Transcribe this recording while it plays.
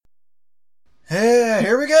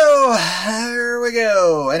Here we go. Here we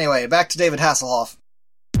go. Anyway, back to David Hasselhoff.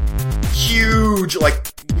 Huge,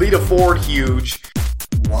 like Lita Ford huge.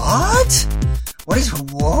 What?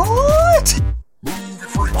 What?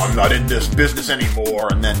 I'm not in this business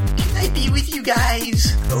anymore, and then, can I be with you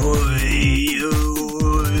guys?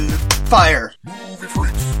 Fire.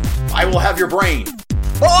 I will have your brain.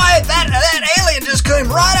 Boy, that alien just came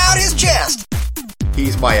right out his chest.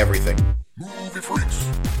 He's my everything.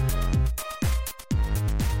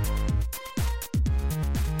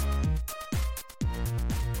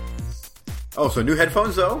 Oh, so new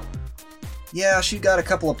headphones, though? Yeah, she got a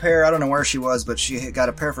couple of pair. I don't know where she was, but she got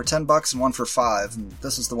a pair for $10 and one for $5. And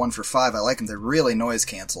this is the one for $5. I like them. They really noise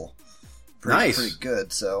cancel. Nice. Pretty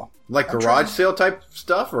good, so. Like garage sale type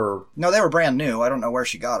stuff, or? No, they were brand new. I don't know where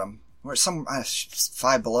she got them. Where some,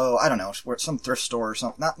 Five Below, I don't know. Where some thrift store or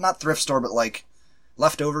something. Not thrift store, but like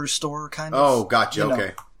leftovers store kind of. Oh, gotcha,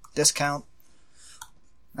 okay. Discount.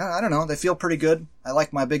 I don't know. They feel pretty good. I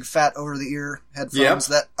like my big fat over-the-ear headphones.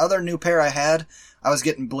 That other new pair I had, I was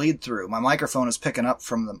getting bleed through. My microphone is picking up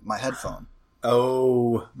from my headphone.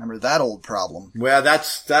 Oh. Remember that old problem? Well,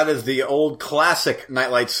 that is the old classic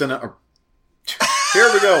Nightlight Cinema. Here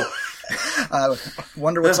we go. I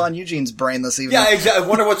wonder what's on Eugene's brain this evening. Yeah, exactly. I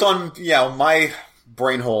wonder what's on, my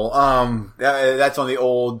brain hole. That's on the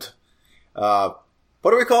old,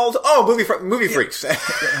 what are we called? Oh, movie freaks.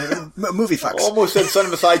 Movie fucks. Almost said son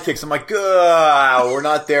of a sidekicks. I'm like, we're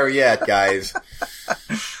not there yet, guys.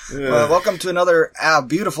 Well, welcome to another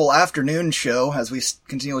beautiful afternoon show as we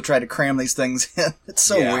continually try to cram these things in. It's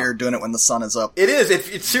so weird doing it when the sun is up. It is.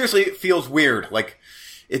 It seriously feels weird. Like,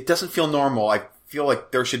 it doesn't feel normal. I feel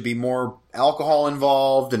like there should be more alcohol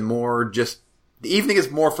involved and more just... The evening is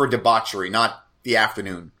more for debauchery, not the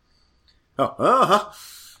afternoon. Oh,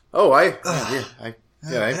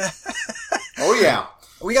 yeah.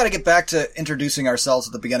 We got to get back to introducing ourselves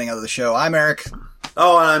at the beginning of the show. I'm Eric.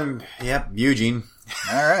 Oh, and I'm, Eugene.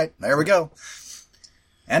 All right, there we go.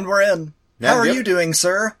 And we're in. How are you doing,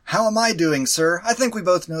 sir? How am I doing, sir? I think we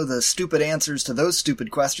both know the stupid answers to those stupid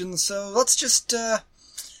questions, so let's just,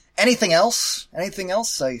 anything else? Anything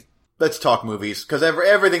else? Let's talk movies, because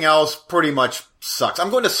everything else pretty much sucks. I'm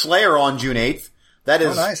going to Slayer on June 8th. That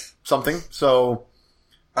is nice. Something, so...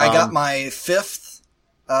 I got my 5th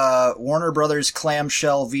Warner Brothers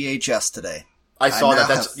clamshell VHS today. I saw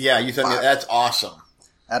that. You said that's awesome.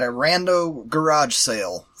 At a rando garage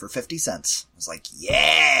sale for 50 cents. I was like,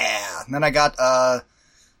 yeah! And then I got, I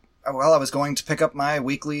was going to pick up my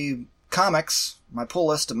weekly comics, my pull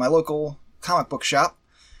list at my local comic book shop,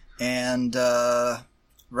 and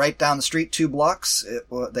right down the street, 2 blocks,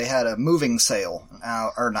 they had a moving sale.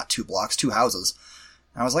 Or not 2 blocks, 2 houses.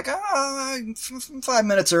 I was like, 5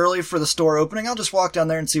 minutes early for the store opening. I'll just walk down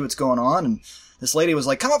there and see what's going on. And this lady was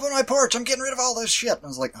like, come up on my porch. I'm getting rid of all this shit. And I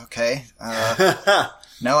was like, okay.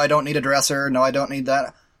 No, I don't need a dresser. No, I don't need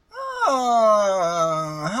that.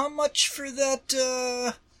 How much for that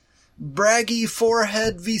braggy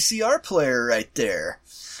forehead VCR player right there?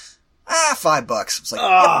 $5. I was like,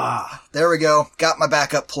 yep. There we go. Got my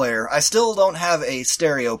backup player. I still don't have a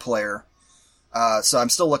stereo player. So I'm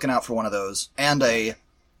still looking out for one of those. And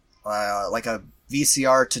like a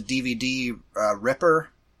VCR to DVD, ripper.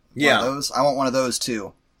 Yeah. One of those. I want one of those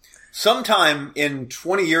too. Sometime in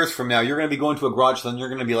 20 years from now, you're going to be going to a garage sale and you're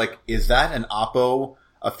going to be like, is that an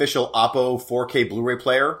official Oppo 4K Blu-ray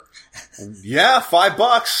player? And, yeah,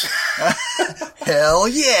 $5. Hell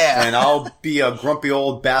yeah. And I'll be a grumpy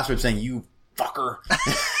old bastard saying, you fucker.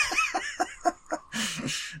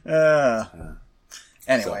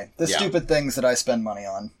 Anyway, the stupid things that I spend money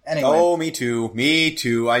on. Anyway. Oh, me too. Me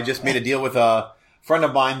too. I just made a deal with a friend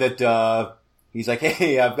of mine that, he's like,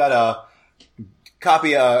 hey, I've got a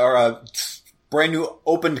copy, or a brand new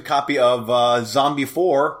opened copy of, Zombie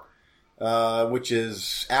 4, which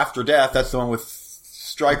is After Death. That's the one with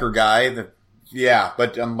Stryker guy.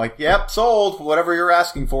 But I'm like, yep, sold. Whatever you're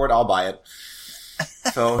asking for it, I'll buy it.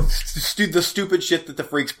 So, the stupid shit that the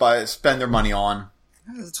freaks spend their money on.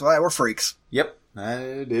 That's why we're freaks. Yep.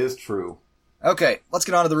 That is true. Okay, let's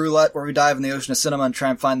get on to the roulette where we dive in the ocean of cinema and try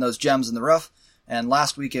and find those gems in the rough. And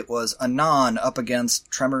last week it was Anon up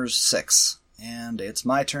against Tremors 6. And it's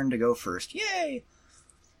my turn to go first. Yay!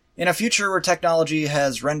 In a future where technology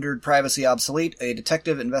has rendered privacy obsolete, a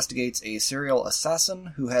detective investigates a serial assassin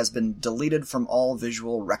who has been deleted from all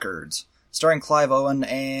visual records. Starring Clive Owen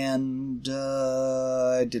and...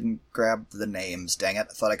 I didn't grab the names, dang it.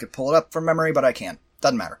 I thought I could pull it up from memory, but I can't.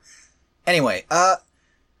 Doesn't matter. Anyway, and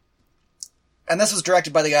this was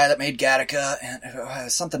directed by the guy that made Gattaca,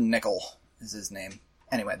 and something Nickel is his name.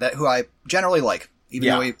 Anyway, who I generally like, even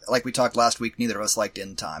though like we talked last week, neither of us liked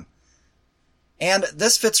In Time. And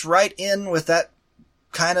this fits right in with that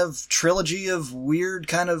kind of trilogy of weird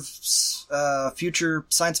kind of future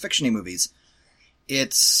science fiction-y movies.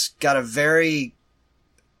 It's got a very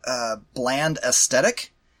bland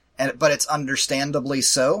aesthetic, but it's understandably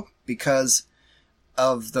so because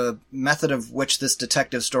of the method of which this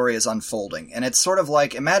detective story is unfolding. And it's sort of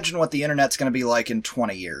like, imagine what the internet's going to be like in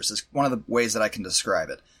 20 years, is one of the ways that I can describe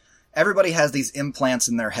it. Everybody has these implants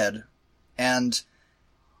in their head, and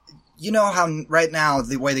you know how right now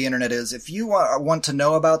the way the internet is, if you want to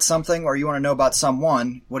know about something or you want to know about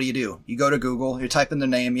someone, what do? You go to Google, you type in their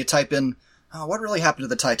name, you type in, what really happened to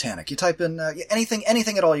the Titanic? You type in anything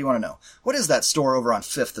at all you want to know. What is that store over on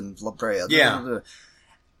 5th and La Brea? Yeah.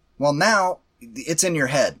 Well, now it's in your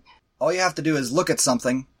head. All you have to do is look at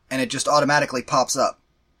something and it just automatically pops up.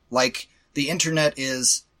 Like the internet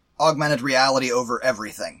is augmented reality over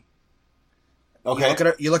everything. Okay.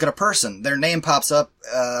 You look at a person, their name pops up,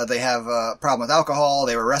 they have a problem with alcohol,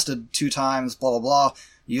 they were arrested 2 times, blah, blah, blah.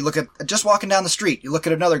 You look at, just walking down the street, you look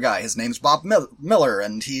at another guy, his name's Bob Miller,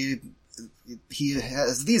 and he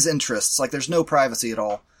has these interests, like there's no privacy at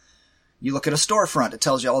all. You look at a storefront, it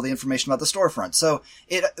tells you all the information about the storefront. So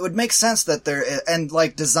it would make sense that and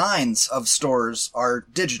like designs of stores are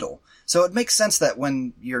digital. So it makes sense that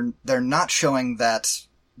when they're not showing that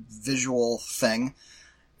visual thing,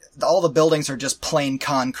 all the buildings are just plain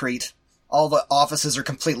concrete. All the offices are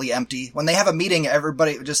completely empty. When they have a meeting,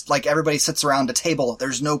 everybody sits around a table.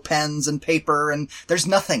 There's no pens and paper and there's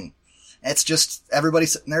nothing. It's just everybody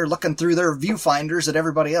sitting there looking through their viewfinders at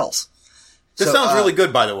everybody else. This sounds really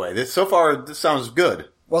good, by the way. This sounds good.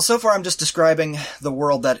 Well, so far I'm just describing the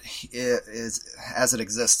world that is as it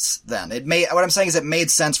exists then. What I'm saying is it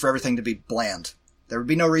made sense for everything to be bland. There would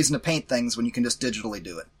be no reason to paint things when you can just digitally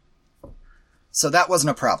do it. So that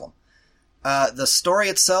wasn't a problem. The story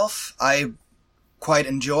itself, I quite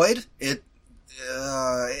enjoyed. It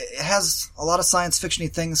has a lot of science fiction-y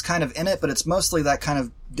things kind of in it, but it's mostly that kind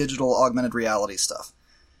of digital augmented reality stuff.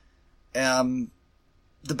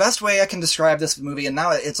 The best way I can describe this movie, and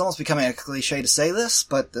now it's almost becoming a cliche to say this,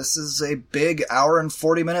 but this is a big hour and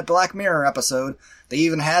 40-minute Black Mirror episode. They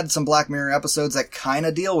even had some Black Mirror episodes that kind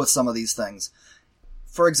of deal with some of these things.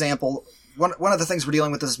 For example, one of the things we're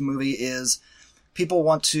dealing with this movie is people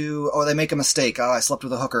want to, they make a mistake. I slept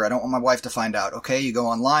with a hooker. I don't want my wife to find out. Okay, you go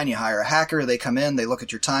online, you hire a hacker, they come in, they look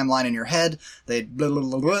at your timeline in your head, they blah, blah,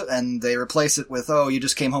 blah, blah, and they replace it with, you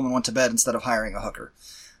just came home and went to bed instead of hiring a hooker.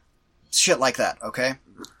 Shit like that, okay?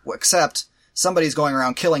 Except somebody's going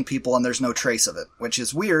around killing people and there's no trace of it, which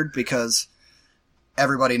is weird because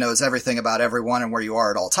everybody knows everything about everyone and where you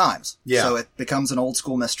are at all times. Yeah. So it becomes an old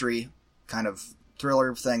school mystery kind of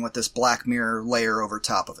thriller thing with this Black Mirror layer over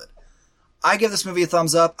top of it. I give this movie a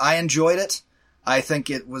thumbs up. I enjoyed it. I think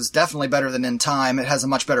it was definitely better than In Time. It has a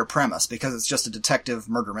much better premise because it's just a detective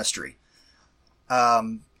murder mystery.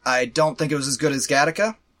 I don't think it was as good as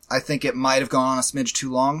Gattaca. I think it might have gone on a smidge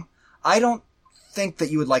too long. I don't think that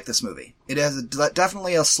you would like this movie. It has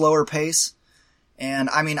definitely a slower pace. And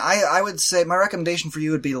I mean, I would say my recommendation for you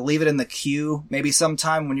would be to leave it in the queue. Maybe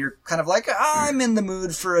sometime when you're kind of like, I'm in the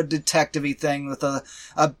mood for a detective-y thing with a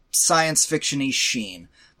science fiction-y sheen.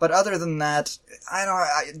 But other than that,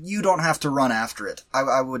 you don't have to run after it.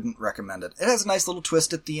 I wouldn't recommend it. It has a nice little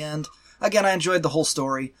twist at the end. Again, I enjoyed the whole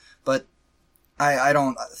story, but I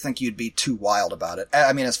don't think you'd be too wild about it.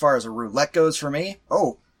 I mean, as far as a roulette goes for me,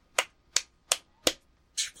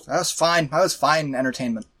 that was fine. That was fine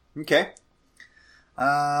entertainment. Okay.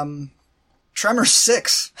 Tremor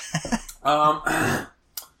 6.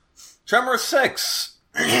 Tremor 6.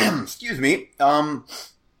 Excuse me.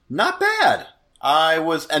 Not bad.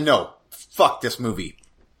 No. Fuck this movie.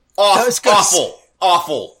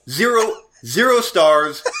 Awful. Zero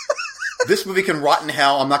stars. This movie can rot in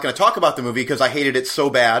hell. I'm not going to talk about the movie because I hated it so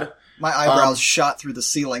bad. My eyebrows shot through the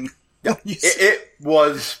ceiling. It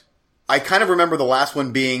was... I kind of remember the last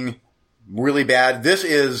one being really bad. This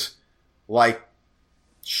is like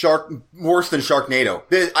worse than Sharknado.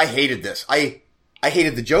 I hated this. I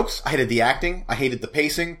hated the jokes. I hated the acting. I hated the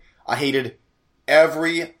pacing. I hated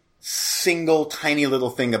every single tiny little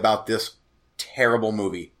thing about this terrible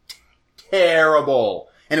movie. Terrible.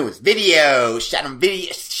 And it was video, shot on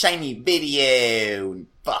video, shiny video.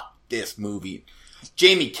 Fuck this movie.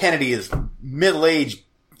 Jamie Kennedy is middle-aged.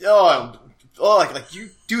 Like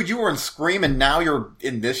you, dude, you were in Scream and now you're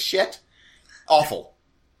in this shit? Awful.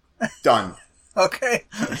 Done. Okay.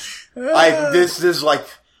 This is like,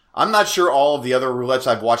 I'm not sure all of the other roulettes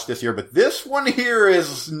I've watched this year, but this one here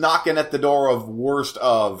is knocking at the door of worst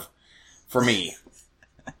of for me.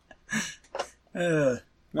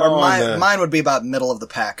 Mine would be about middle of the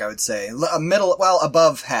pack, I would say.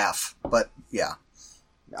 Above half, but yeah.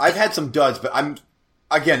 I've had some duds, but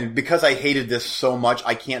again, because I hated this so much,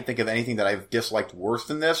 I can't think of anything that I've disliked worse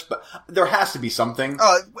than this, but there has to be something.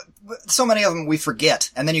 So many of them we forget,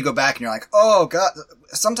 and then you go back and you're like, oh god.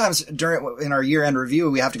 Sometimes in our year-end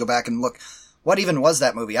review, we have to go back and look, what even was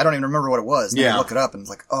that movie? I don't even remember what it was. And then you look it up and it's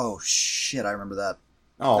like, oh shit, I remember that.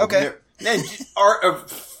 Oh, okay.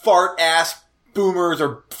 Fart ass boomers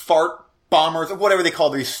or fart bombers or whatever they call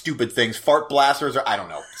these stupid things. Fart blasters or I don't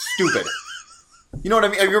know. Stupid. You know what I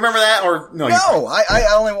mean? You remember that or no? No, I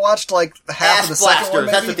only watched like half ass of the blasters. second one.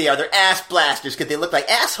 Maybe? That's what they are. They're ass blasters because they look like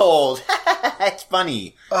assholes. It's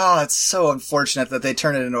funny. Oh, it's so unfortunate that they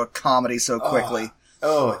turn it into a comedy so quickly.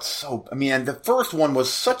 It's so. I mean, and the first one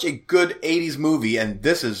was such a good '80s movie, and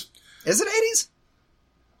this is. Is it '80s?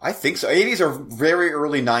 I think so. '80s or very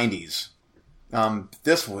early '90s.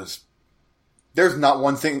 This was. There's not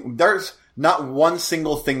one thing. There's not one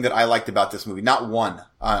single thing that I liked about this movie. Not one.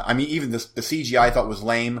 I mean, even the CGI I thought was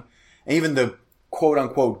lame. And even the quote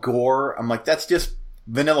unquote gore, I'm like, that's just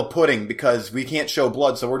vanilla pudding because we can't show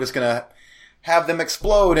blood, so we're just gonna have them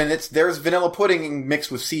explode and there's vanilla pudding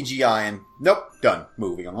mixed with CGI and nope, done.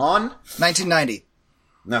 Moving on. 1990.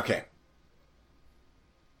 Okay.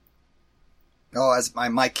 Oh, as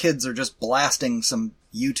my kids are just blasting some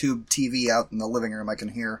YouTube TV out in the living room, I can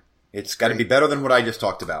hear. It's gotta be better than what I just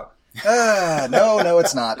talked about. No,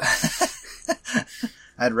 it's not.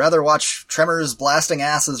 I'd rather watch Tremors blasting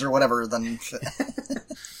asses or whatever than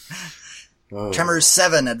Tremors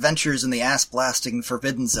 7, Adventures in the Ass-Blasting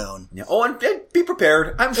Forbidden Zone. Yeah. Oh, and be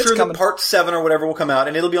prepared. I'm sure that part 7 or whatever will come out,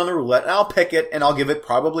 and it'll be on the roulette, and I'll pick it, and I'll give it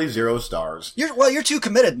probably 0 stars. You're too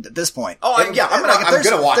committed at this point. Oh, I'm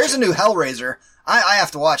gonna watch it. There's a new Hellraiser. I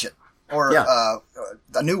have to watch it. Or a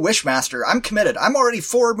new Wishmaster. I'm committed. I'm already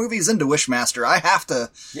 4 movies into Wishmaster. I have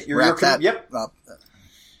to wrap that up.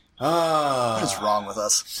 What is wrong with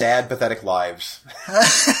us? Sad, pathetic lives.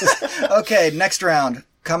 Okay, next round.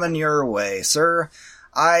 Coming your way, sir.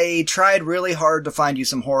 I tried really hard to find you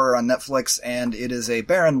some horror on Netflix, and it is a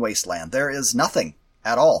barren wasteland. There is nothing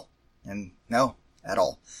at all. And no, at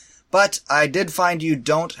all. But I did find you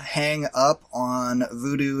Don't Hang Up on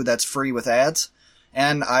Vudu that's free with ads.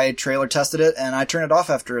 And I trailer tested it, and I turned it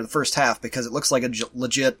off after the first half because it looks like a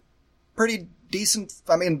legit, pretty decent,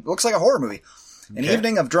 looks like a horror movie. An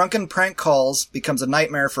evening of drunken prank calls becomes a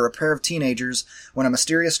nightmare for a pair of teenagers when a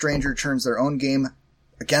mysterious stranger turns their own game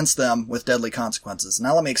against them with deadly consequences.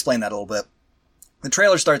 Now let me explain that a little bit. The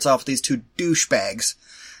trailer starts off with these 2 douchebags,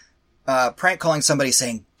 prank calling somebody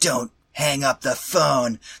saying, "Don't hang up the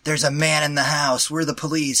phone. There's a man in the house. We're the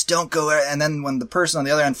police. Don't go." And then when the person on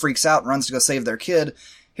the other end freaks out and runs to go save their kid,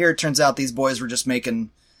 here it turns out these boys were just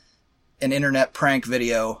making an internet prank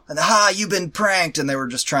video. And you've been pranked. And they were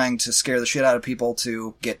just trying to scare the shit out of people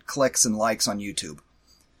to get clicks and likes on YouTube.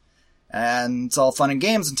 And it's all fun and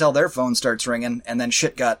games until their phone starts ringing. And then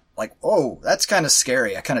shit got like, oh, that's kind of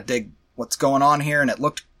scary. I kind of dig what's going on here. And it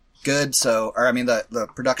looked good. The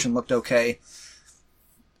production looked okay.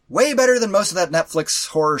 Way better than most of that Netflix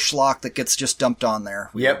horror schlock that gets just dumped on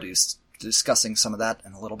there. We'll be discussing some of that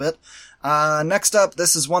in a little bit. Next up,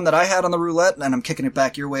 this is one that I had on the roulette, and I'm kicking it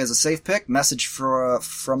back your way as a safe pick. Message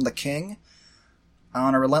from the King.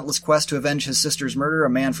 On a relentless quest to avenge his sister's murder, a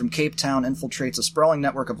man from Cape Town infiltrates a sprawling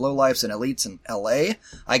network of lowlifes and elites in L.A.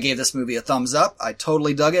 I gave this movie a thumbs up. I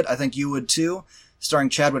totally dug it. I think you would too. Starring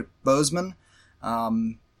Chadwick Boseman.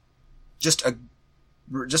 Just a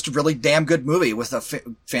really damn good movie with a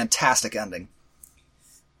fantastic ending.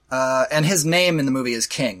 And his name in the movie is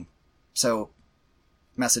King. So,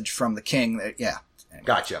 message from the King. Yeah.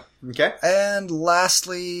 Gotcha. Okay. And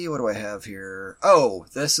lastly, what do I have here? Oh,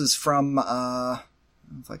 this is from,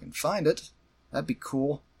 if I can find it. That'd be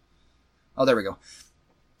cool. Oh, there we go.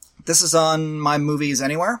 This is on My Movies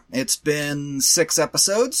Anywhere. It's been 6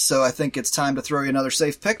 episodes, so I think it's time to throw you another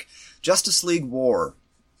safe pick. Justice League War.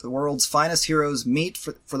 The world's finest heroes meet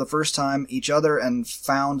for the first time each other and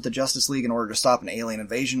found the Justice League in order to stop an alien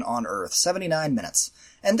invasion on Earth. 79 minutes.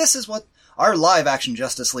 And this is what our live-action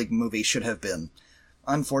Justice League movie should have been.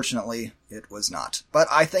 Unfortunately, it was not. But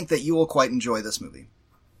I think that you will quite enjoy this movie.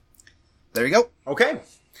 There you go. Okay.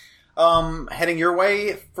 Heading your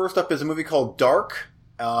way, first up is a movie called Dark.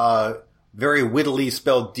 Very wittily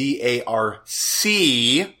spelled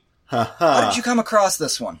D-A-R-C. How did you come across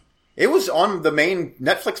this one? It was on the main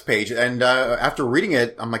Netflix page, and after reading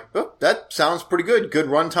it, I'm like, oh, that sounds pretty good. Good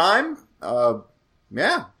runtime.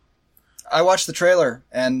 Yeah. I watched the trailer,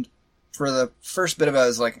 and for the first bit of it, I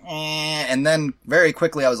was like, and then very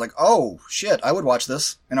quickly I was like, oh, shit, I would watch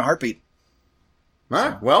this in a heartbeat. All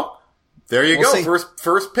right, well, there you go. See.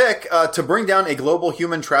 First pick. To bring down a global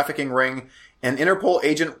human trafficking ring An Interpol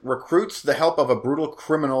agent recruits the help of a brutal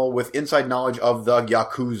criminal with inside knowledge of the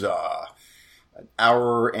Yakuza. An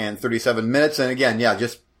hour and 37 minutes. And again, yeah,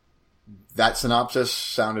 just that synopsis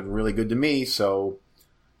sounded really good to me. So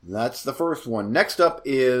that's the first one. Next up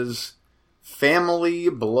is Family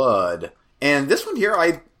Blood. And this one here,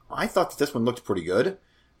 I thought that this one looked pretty good.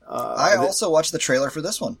 I also watched the trailer for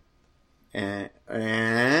this one. And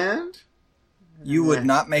you would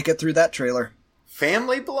not make it through that trailer.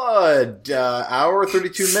 Family Blood, hour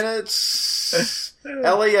 32 minutes.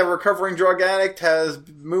 Ellie, a recovering drug addict, has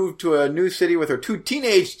moved to a new city with her 2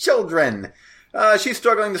 teenage children. She's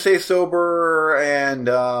struggling to stay sober and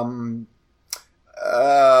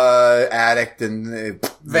addict and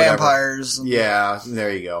vampires. Yeah,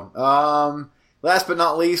 there you go. Last but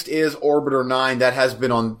not least is Orbiter 9. That has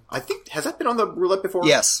been on, I think, has that been on the roulette before?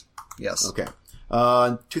 Yes. Okay.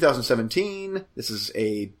 2017. This is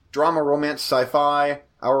a drama, romance, sci-fi.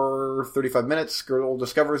 Hour 35 minutes. Girl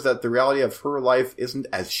discovers that the reality of her life isn't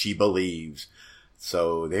as she believes.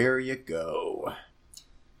 So there you go.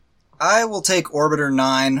 I will take Orbiter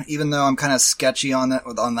 9, even though I'm kind of sketchy on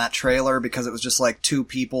that trailer because it was just like 2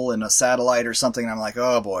 people in a satellite or something. And I'm like,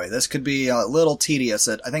 oh boy, this could be a little tedious.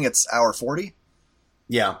 I think it's hour 40.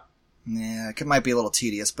 Yeah. Yeah, it might be a little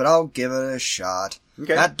tedious, but I'll give it a shot.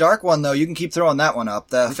 Okay. That dark one, though, you can keep throwing that one up.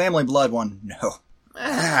 The Family Blood one, no.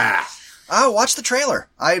 Oh, watch the trailer.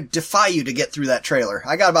 I defy you to get through that trailer.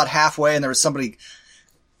 I got about halfway and there was somebody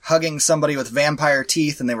hugging somebody with vampire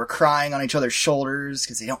teeth and they were crying on each other's shoulders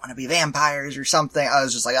because they don't want to be vampires or something. I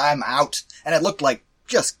was just like, I'm out. And it looked like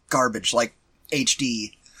just garbage, like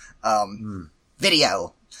HD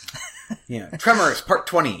video. Yeah. Tremors, part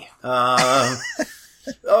 20.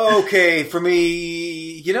 Okay, for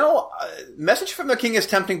me, Message from the King is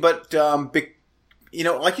tempting, but, like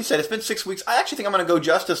you said, it's been 6 weeks. I actually think I'm going to go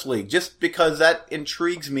Justice League, just because that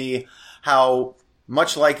intrigues me how,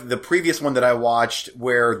 much like the previous one that I watched,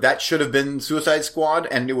 where that should have been Suicide Squad,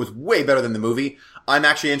 and it was way better than the movie, I'm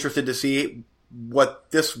actually interested to see what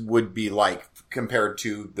this would be like compared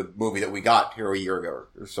to the movie that we got here a year ago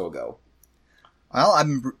or so ago. Well,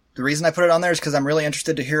 the reason I put it on there is because I'm really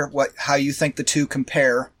interested to hear how you think the two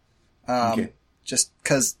compare. Okay. Just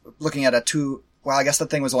because looking at I guess the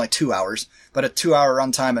thing was only 2 hours, but a 2-hour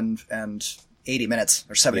runtime and 80 minutes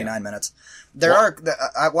or 79 minutes.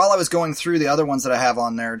 While I was going through the other ones that I have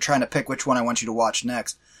on there, trying to pick which one I want you to watch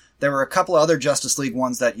next, there were a couple of other Justice League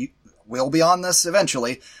ones that will be on this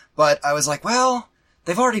eventually, but I was like, well,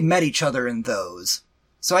 they've already met each other in those.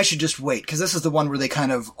 So I should just wait, because this is the one where they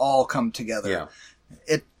kind of all come together.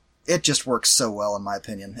 Yeah. It just works so well, in my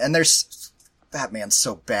opinion. And Batman's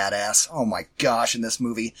so badass. Oh my gosh, in this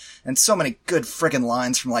movie. And so many good friggin'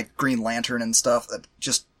 lines from, like, Green Lantern and stuff that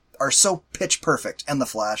just are so pitch perfect. And The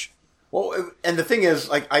Flash. Well, and the thing is,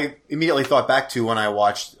 like, I immediately thought back to when I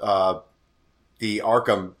watched the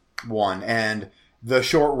Arkham one, and the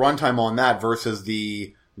short runtime on that versus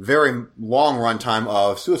the very long runtime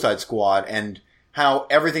of Suicide Squad, and how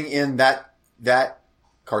everything in that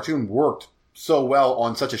cartoon worked so well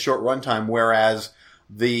on such a short runtime, whereas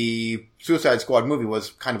the Suicide Squad movie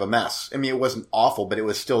was kind of a mess. I mean, it wasn't awful, but it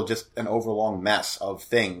was still just an overlong mess of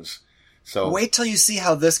things. So wait till you see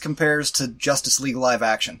how this compares to Justice League Live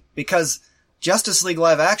Action, because Justice League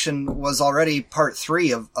Live Action was already part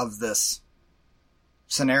 3 of this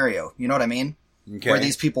scenario. You know what I mean? Okay. Where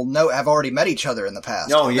these people have already met each other in the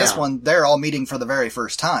past. Oh, yeah. This one, they're all meeting for the very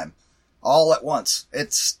first time. All at once.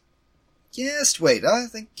 Just wait. I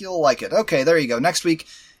think you'll like it. Okay, there you go. Next week,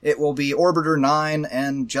 it will be Orbiter 9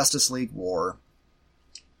 and Justice League War.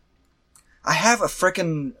 I have a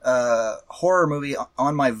frickin' horror movie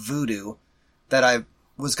on my Vudu that I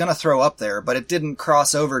was gonna throw up there, but it didn't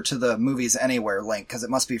cross over to the Movies Anywhere link, because it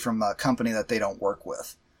must be from a company that they don't work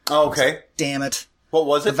with. Oh, okay. Damn it. What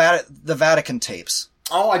was it? The Vatican tapes.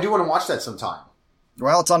 Oh, I do want to watch that sometime.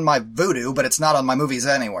 Well, it's on my Vudu, but it's not on my Movies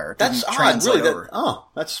Anywhere. It That's didn't odd, translate really. over.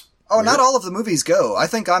 That's weird. Not all of the movies go. I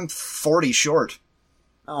think I'm 40 short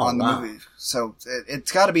on the movie. So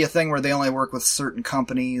it's got to be a thing where they only work with certain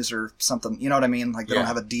companies or something. You know what I mean? Like they don't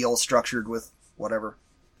have a deal structured with whatever.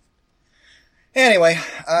 Anyway,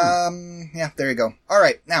 yeah, there you go. All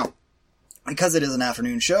right, now, because it is an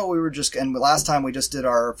afternoon show, and last time we just did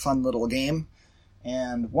our fun little game,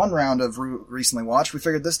 and one round of recently watched. We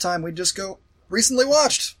figured this time we'd just go recently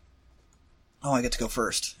watched. Oh, I get to go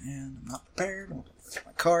first, and I'm not prepared.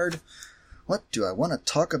 My card. What do I want to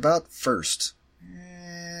talk about first?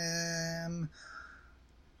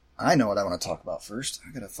 I know what I want to talk about first.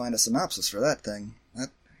 I gotta find a synopsis for that thing.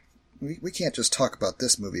 We can't just talk about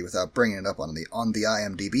this movie without bringing it up on the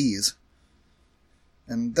IMDb's.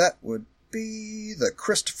 And that would be the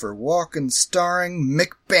Christopher Walken starring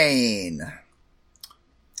McBain.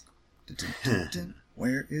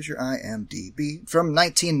 Where is your IMDb? From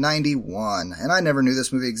 1991. And I never knew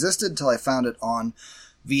this movie existed until I found it on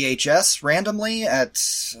VHS randomly at...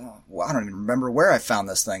 well, I don't even remember where I found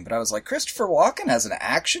this thing, but I was like, Christopher Walken has an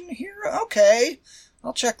action hero? Okay,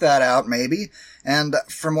 I'll check that out, maybe. And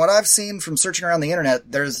from what I've seen from searching around the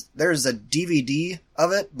internet, there's a DVD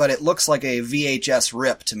of it, but it looks like a VHS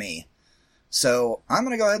rip to me. So I'm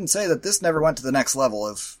going to go ahead and say that this never went to the next level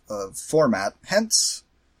of format, hence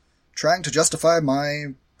trying to justify my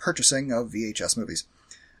purchasing of VHS movies.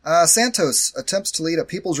 Santos attempts to lead a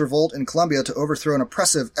people's revolt in Colombia to overthrow an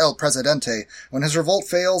oppressive El Presidente. When his revolt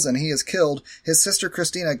fails and he is killed, his sister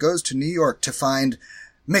Christina goes to New York to find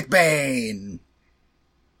McBain.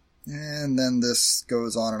 And then this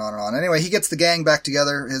goes on and on and on. Anyway, he gets the gang back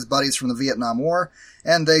together, his buddies from the Vietnam War,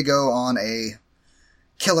 and they go on a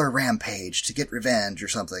killer rampage to get revenge or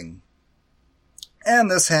something. And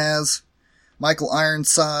this has Michael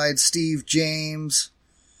Ironside, Steve James,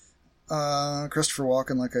 Christopher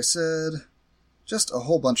Walken, like I said. Just a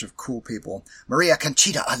whole bunch of cool people. Maria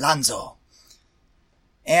Conchita Alonso.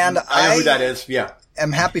 And I know who that is, yeah.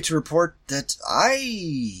 I'm happy to report that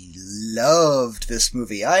I loved this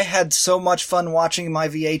movie. I had so much fun watching my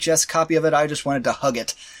VHS copy of it, I just wanted to hug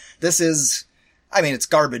it. This is, I mean, it's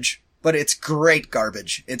garbage, but it's great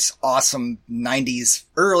garbage. It's awesome 90s,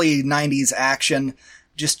 early 90s action,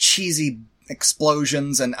 just cheesy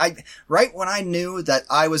explosions, and right when I knew that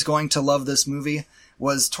I was going to love this movie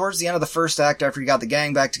was towards the end of the first act after he got the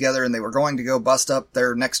gang back together and they were going to go bust up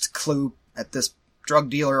their next clue at this drug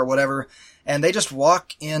dealer or whatever, and they just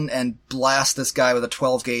walk in and blast this guy with a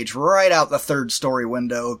 12 gauge right out the third story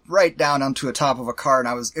window, right down onto the top of a car,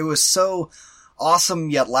 and it was so awesome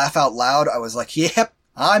yet laugh out loud. I was like, yep,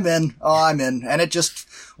 I'm in. Oh, I'm in. And it just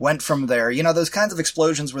went from there. You know, those kinds of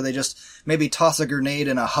explosions where they just maybe toss a grenade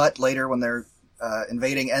in a hut later when they're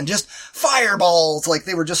invading and just fireballs, like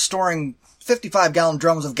they were just storing 55-gallon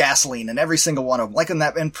drums of gasoline in every single one of them. Like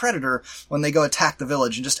in Predator when they go attack the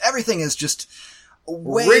village and just everything is just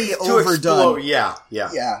way overdone. Yeah.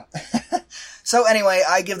 So anyway,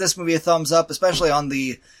 I give this movie a thumbs up, especially on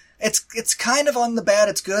the... It's kind of on the bad,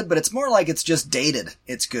 it's good, but it's more like it's just dated.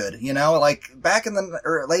 It's good, you know? Like, back in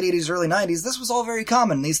the late 80s, early 90s, this was all very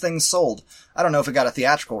common. These things sold. I don't know if it got a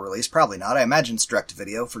theatrical release. Probably not. I imagine it's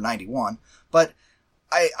direct-to-video for 91. But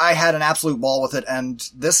I had an absolute ball with it, and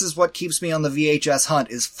this is what keeps me on the VHS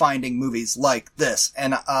hunt, is finding movies like this.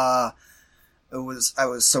 And I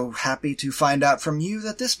was so happy to find out from you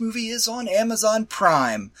that this movie is on Amazon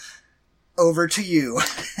Prime. Over to you.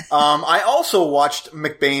 I also watched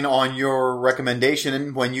McBain on your recommendation,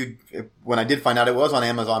 and when I did find out it was on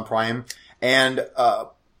Amazon Prime, and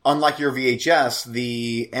unlike your VHS,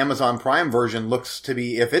 the Amazon Prime version looks to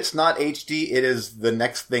be, if it's not HD, it is the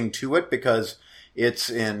next thing to it, because it's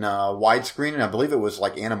in widescreen, and I believe it was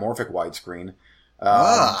like anamorphic widescreen.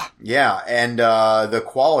 Yeah, and the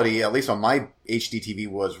quality, at least on my HD TV,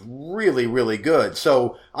 was really, really good.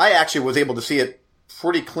 So I actually was able to see it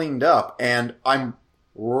pretty cleaned up, and I'm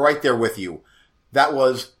right there with you. That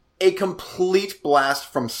was a complete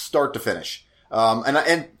blast from start to finish.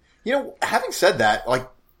 And you know, having said that, like,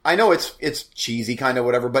 I know it's cheesy kind of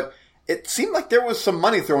whatever, but it seemed like there was some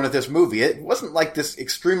money thrown at this movie. It wasn't like this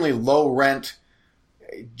extremely low rent,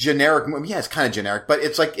 generic movie. Yeah, it's kind of generic, but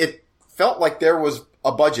it's like, it felt like there was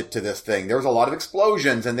a budget to this thing. There was a lot of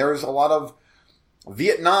explosions, and there was a lot of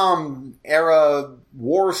Vietnam era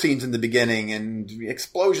war scenes in the beginning, and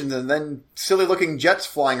explosions, and then silly looking jets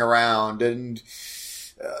flying around, and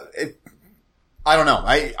I don't know.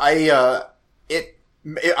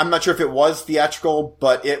 I'm not sure if it was theatrical,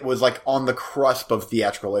 but it was like on the cusp of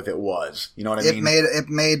theatrical if it was. You know what I mean? It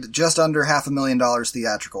made just under $500,000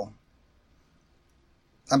 theatrical.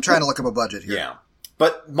 I'm trying to look up a budget here. Yeah.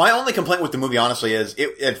 But my only complaint with the movie, honestly, is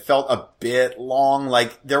it felt a bit long.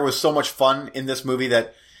 Like, there was so much fun in this movie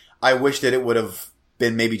that I wish that it would have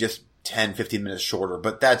been maybe just 10, 15 minutes shorter.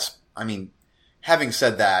 But that's, I mean, having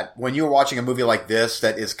said that, when you're watching a movie like this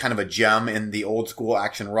that is kind of a gem in the old school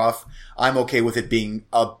action rough, I'm okay with it being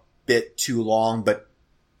a bit too long. But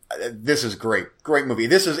this is great. Great movie.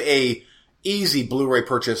 This is a easy Blu-ray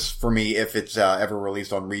purchase for me if it's ever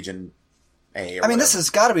released on Region A. I mean, this has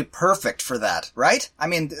got to be perfect for that, right? I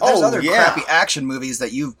mean, there's other crappy action movies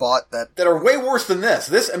that you've bought that are way worse than this.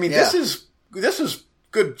 This is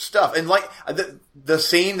good stuff. And like the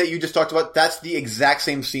scene that you just talked about, that's the exact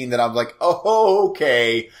same scene that I'm like, oh,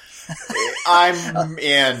 okay, I'm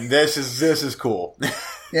in. This is cool.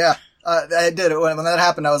 Yeah. I did. When that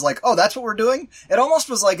happened, I was like, oh, that's what we're doing? It almost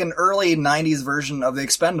was like an early 90s version of the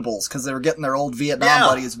Expendables, because they were getting their old Vietnam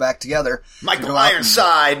buddies back together. Michael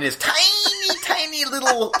Ironside and his tiny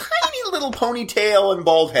little ponytail and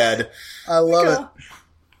bald head. I love it.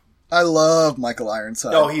 I love Michael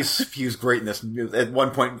Ironside. Oh, he was great in this. At one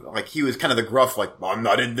point, like, he was kind of the gruff, like, I'm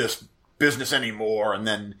not in this business anymore. And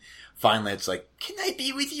then finally it's like, can I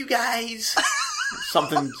be with you guys?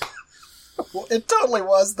 Something... Well, it totally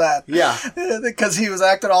was that. Yeah. Because he was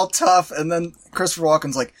acting all tough, and then Christopher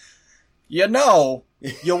Walken's like, you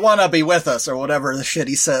want to be with us, or whatever the shit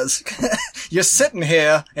he says. You're sitting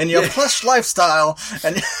here in your plush lifestyle,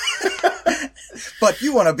 and but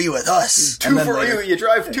you want to be with us. You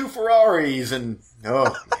drive 2 Ferraris, and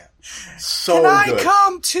so Can good. I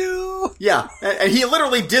come too? Yeah, and he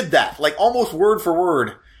literally did that, like almost word for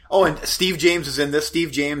word. Oh, and Steve James is in this.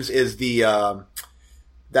 Steve James is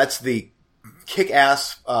that's the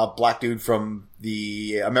kick-ass black dude from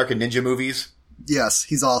the American Ninja movies. Yes,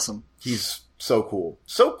 he's awesome. He's so cool.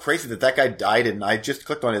 So crazy that guy died, and I just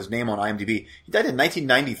clicked on his name on IMDb. He died in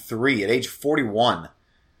 1993 at age 41.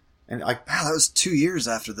 And wow, that was 2 years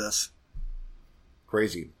after this.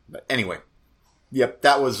 Crazy. But anyway. Yep,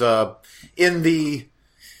 that was in the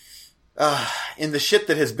shit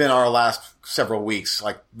that has been our last several weeks.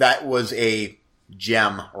 Like, that was a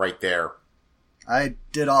gem right there. I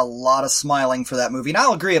did a lot of smiling for that movie. And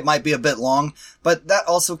I'll agree it might be a bit long, but that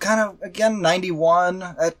also kind of, again, 91,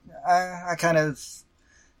 I kind of...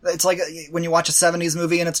 It's like when you watch a 70s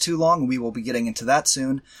movie and it's too long. We will be getting into that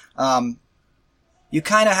soon. You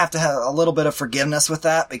kind of have to have a little bit of forgiveness with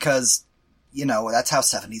that because, that's how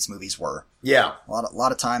 70s movies were. Yeah. A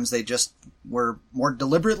lot of times they just were more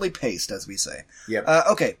deliberately paced, as we say. Yep.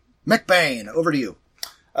 Okay. McBain, over to you.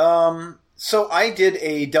 So I did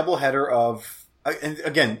a doubleheader of... And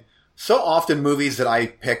again, so often movies that I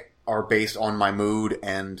pick are based on my mood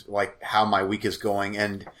and like how my week is going.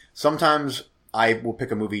 And sometimes I will pick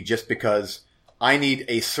a movie just because I need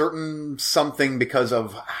a certain something because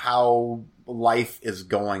of how life is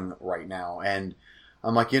going right now. And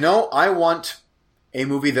I'm like, I want a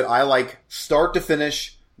movie that I like start to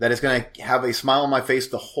finish, that is going to have a smile on my face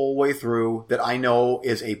the whole way through, that I know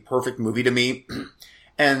is a perfect movie to me.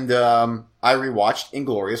 And I rewatched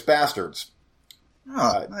Inglourious Basterds.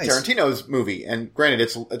 Oh, nice. Tarantino's movie. And granted,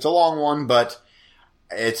 it's a long one, but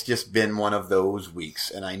it's just been one of those weeks.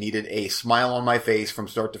 And I needed a smile on my face from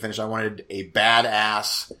start to finish. I wanted a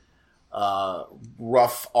badass,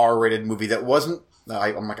 rough R-rated movie that wasn't...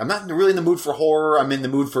 I'm like, I'm not really in the mood for horror. I'm in the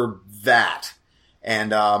mood for that.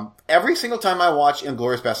 And every single time I watch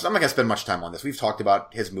Inglourious Basterds, I'm not going to spend much time on this. We've talked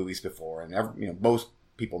about his movies before, and most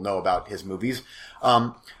people know about his movies.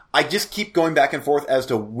 I just keep going back and forth as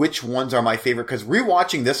to which ones are my favorite, because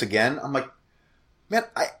rewatching this again, I'm like, man,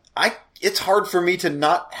 it's hard for me to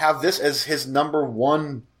not have this as his number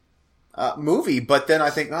one movie. But then I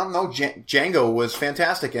think, oh no, Django was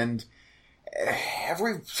fantastic, and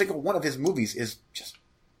every single one of his movies is just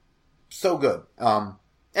so good.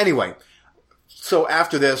 Anyway, so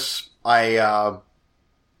after this, I'm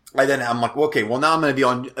like, okay, well now I'm going to be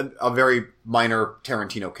on a very minor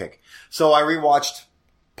Tarantino kick. So I rewatched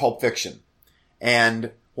Pulp Fiction.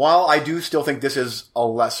 And while I do still think this is a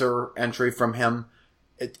lesser entry from him,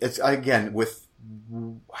 it's again, with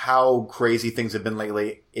how crazy things have been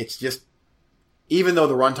lately, it's just, even though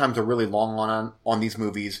the runtimes are really long on these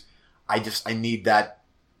movies, I need that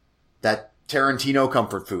Tarantino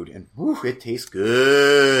comfort food. And it tastes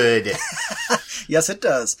good. Yes, it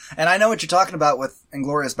does. And I know what you're talking about with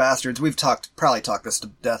Inglourious Basterds. We've probably talked this to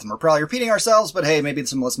death, and we're probably repeating ourselves, but hey, maybe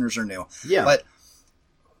some listeners are new. Yeah. But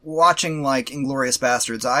watching, like, Inglourious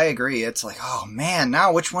Basterds, I agree. It's like, oh man,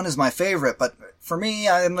 now which one is my favorite? But for me,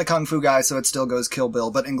 I'm the Kung Fu guy, so it still goes Kill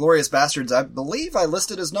Bill. But Inglourious Basterds, I believe I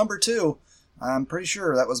listed as number 2. I'm pretty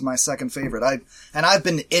sure that was my second favorite. I've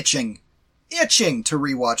been itching to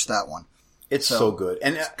rewatch that one. It's so good.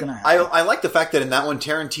 And I like the fact that in that one,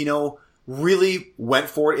 Tarantino really went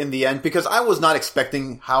for it in the end, because I was not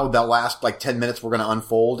expecting how the last 10 minutes were going to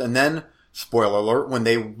unfold. And then, spoiler alert, when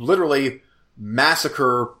they literally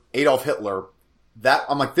massacre Adolf Hitler,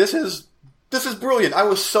 I'm like, this is brilliant. I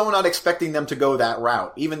was so not expecting them to go that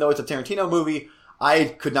route. Even though it's a Tarantino movie, I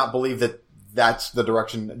could not believe that that's the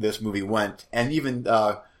direction this movie went. And even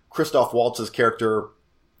Christoph Waltz's character,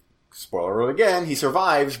 spoiler alert again, he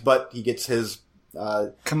survives, but he gets his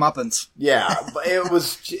comeuppance. Yeah, but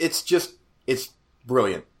it's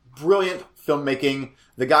brilliant. Brilliant filmmaking.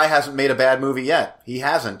 The guy hasn't made a bad movie yet. He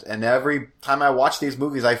hasn't. And every time I watch these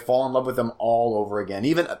movies, I fall in love with them all over again.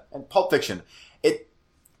 Even Pulp Fiction.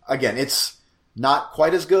 It's not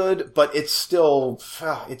quite as good, but it's still,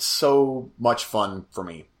 it's so much fun for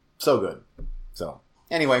me. So good. So,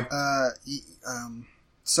 anyway.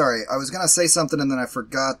 Sorry, I was going to say something and then I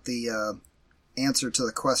forgot the answer to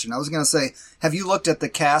the question. I was going to say, have you looked at the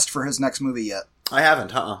cast for his next movie yet? I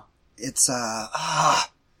haven't, It's, what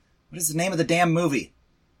is the name of the damn movie?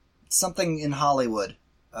 It's something in Hollywood.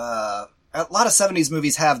 A lot of 70s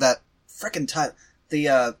movies have that frickin' title.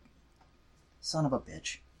 The, son of a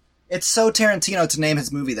bitch. It's so Tarantino to name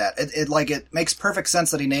his movie that. It makes perfect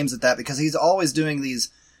sense that he names it that because he's always doing these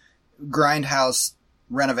grindhouse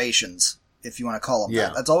renovations, if you want to call them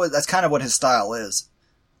that. That's kind of what his style is,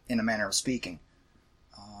 in a manner of speaking.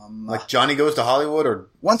 Like Johnny Goes to Hollywood or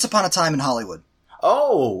Once Upon a Time in Hollywood.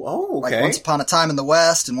 Oh, okay. Like Once Upon a Time in the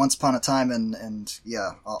West and Once Upon a Time in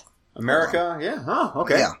America, yeah. Oh,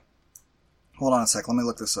 okay. Yeah. Hold on a sec, let me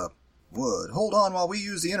look this up. Hold on while we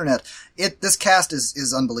use the internet. This cast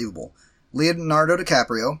is unbelievable. Leonardo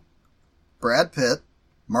DiCaprio, Brad Pitt,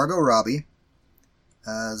 Margot Robbie,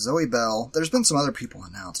 Zoe Bell. There's been some other people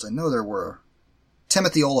announced. I know there were.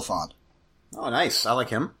 Timothy Olyphant. Oh, nice. I like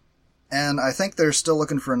him. And I think they're still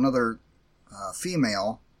looking for another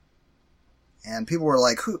female. And people were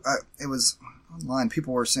like, who? It was online.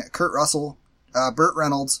 People were saying Kurt Russell, Burt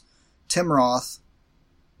Reynolds, Tim Roth,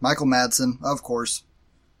 Michael Madsen, of course.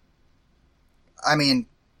 I mean,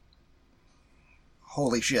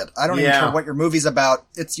 holy shit. I don't even care what your movie's about.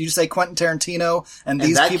 You say Quentin Tarantino and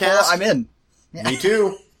these people, cast, I'm in. Me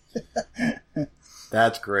too.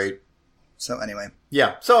 That's great. So anyway.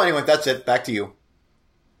 Yeah. So anyway, that's it. Back to you.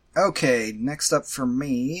 Okay, next up for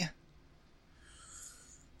me.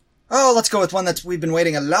 Oh, let's go with one that we've been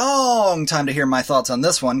waiting a long time to hear my thoughts on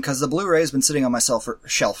this one, because the Blu-ray has been sitting on my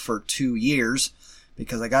shelf for 2 years,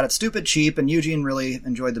 because I got it stupid cheap, and Eugene really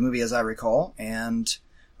enjoyed the movie, as I recall, and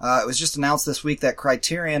it was just announced this week that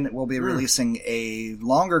Criterion will be releasing a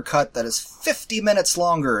longer cut that is 50 minutes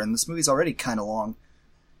longer, and this movie's already kind of long,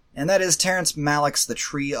 and that is Terrence Malick's The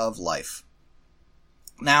Tree of Life.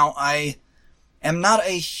 Now, I am not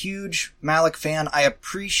a huge Malick fan. I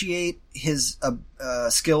appreciate his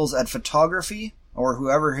skills at photography, or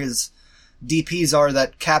whoever his DPs are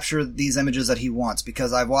that capture these images that he wants,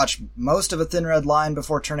 because I've watched most of A Thin Red Line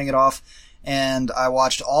before turning it off, and I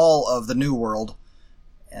watched all of The New World,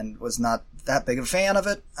 and was not that big of a fan of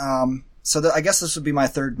it. So I guess this would be my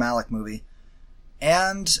third Malick movie.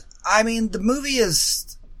 And, I mean,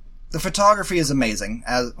 the photography is amazing.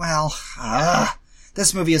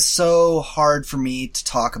 This movie is so hard for me to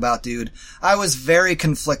talk about, dude. I was very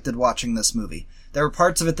conflicted watching this movie. There were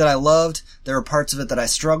parts of it that I loved. There were parts of it that I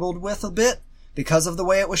struggled with a bit because of the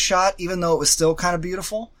way it was shot, even though it was still kind of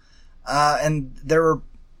beautiful. And there were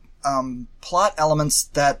plot elements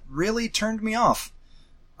that really turned me off.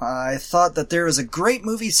 I thought that there was a great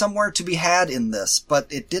movie somewhere to be had in this,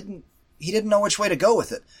 but he didn't know which way to go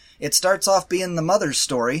with it. It starts off being the mother's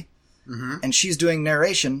story, and she's doing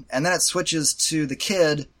narration, and then it switches to the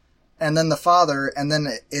kid, and then the father, and then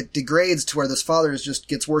it degrades to where this father just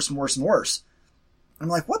gets worse and worse and worse. I'm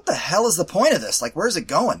like, what the hell is the point of this? Like, where's it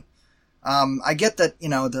going? I get that,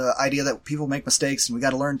 the idea that people make mistakes and we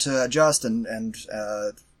gotta learn to adjust and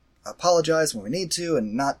apologize when we need to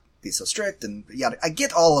and not be so strict and I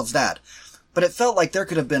get all of that. But it felt like there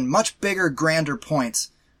could have been much bigger, grander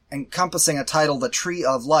points encompassing a title, The Tree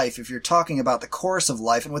of Life, if you're talking about the course of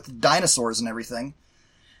life and with the dinosaurs and everything.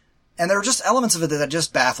 And there were just elements of it that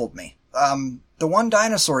just baffled me. The one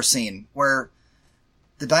dinosaur scene where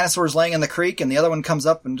the dinosaur's laying in the creek and the other one comes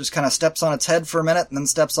up and just kind of steps on its head for a minute and then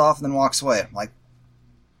steps off and then walks away. I'm like,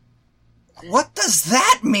 what does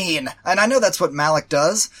that mean? And I know that's what Malick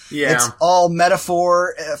does. Yeah. It's all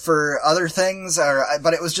metaphor for other things,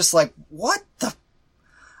 but it was just like, what the?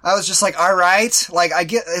 I was just like, all right. Like, I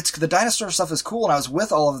get the dinosaur stuff is cool, and I was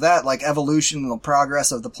with all of that, like evolution and the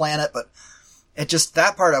progress of the planet, but it just,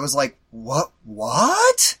 that part, I was like, what?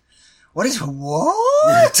 What? What is,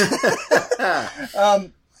 what?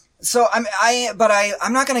 So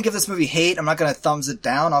I'm not going to give this movie hate. I'm not going to thumbs it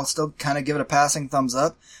down. I'll still kind of give it a passing thumbs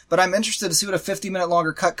up, but I'm interested to see what a 50-minute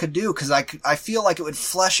longer cut could do, because I feel like it would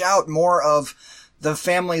flesh out more of the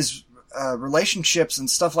family's relationships and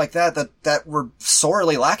stuff like that were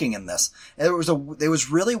sorely lacking in this. It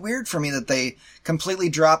was really weird for me that they completely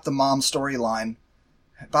dropped the mom storyline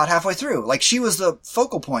about halfway through. Like, she was the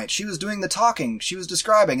focal point. She was doing the talking. She was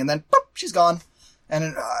describing, and then boop, she's gone.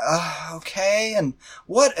 And, okay, and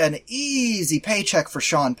what an easy paycheck for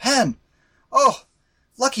Sean Penn. Oh,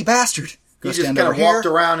 lucky bastard. He just kind of walked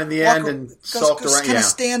around in the end and sulked around. Kind of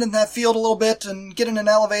stand in that field a little bit and get in an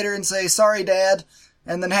elevator and say, sorry, Dad.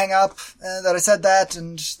 and then hang up that I said that,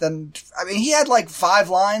 and then, I mean, he had like 5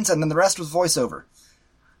 lines, and then the rest was voiceover.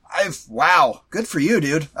 Wow, good for you,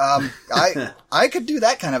 dude. I could do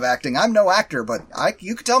that kind of acting. I'm no actor, but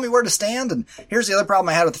you could tell me where to stand, and here's the other problem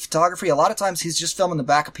I had with the photography. A lot of times he's just filming the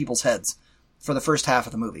back of people's heads for the first half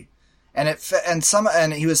of the movie. And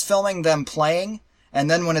he was filming them playing,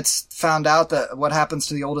 and then when it's found out that what happens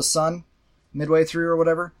to the oldest son, midway through or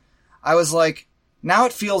whatever, I was like, now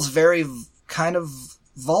it feels very kind of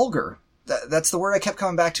vulgar. That's the word I kept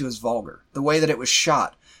coming back to, is vulgar. The way that it was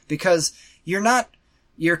shot. Because you're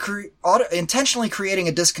intentionally creating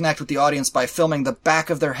a disconnect with the audience by filming the back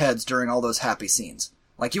of their heads during all those happy scenes.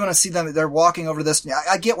 Like, you want to see them, they're walking over this.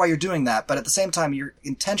 I get why you're doing that, but at the same time, you're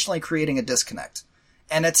intentionally creating a disconnect.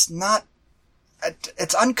 And it's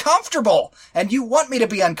uncomfortable. And you want me to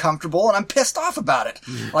be uncomfortable, and I'm pissed off about it.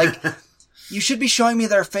 Like, you should be showing me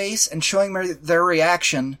their face and showing me their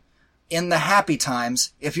reaction in the happy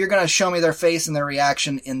times if you're going to show me their face and their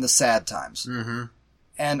reaction in the sad times. Mm-hmm.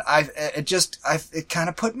 And it kind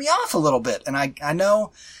of put me off a little bit. And I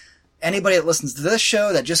know anybody that listens to this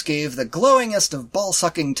show that just gave the glowingest of ball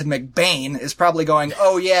sucking to McBain is probably going,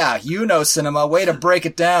 oh yeah, cinema, way to break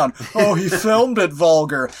it down. Oh, he filmed it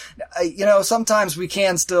vulgar. Sometimes we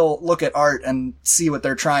can still look at art and see what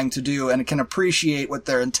they're trying to do and can appreciate what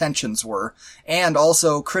their intentions were and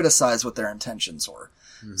also criticize what their intentions were.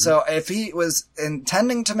 Mm-hmm. So if he was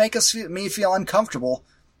intending to make me feel uncomfortable,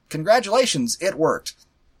 congratulations, it worked.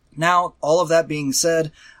 Now, all of that being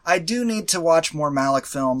said, I do need to watch more Malick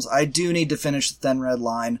films. I do need to finish The Thin Red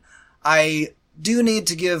Line. I do need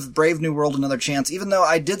to give Brave New World another chance, even though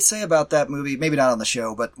I did say about that movie, maybe not on the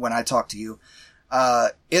show, but when I talked to you,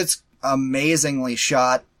 it's amazingly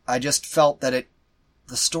shot. I just felt that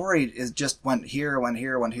the story went here.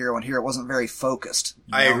 It wasn't very focused.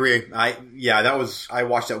 I agree. I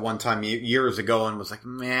watched that one time years ago and was like,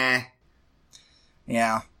 meh.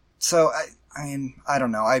 Yeah. So, I mean, I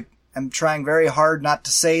don't know. I am trying very hard not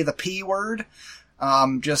to say the P word.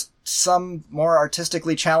 Just some more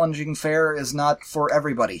artistically challenging fare is not for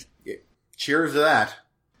everybody. Cheers to that.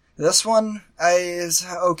 This one is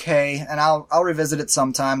okay, and I'll revisit it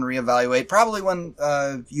sometime and reevaluate. Probably when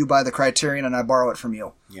you buy the Criterion and I borrow it from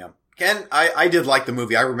you. Yeah. Ken, I did like the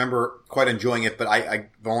movie. I remember quite enjoying it, but I've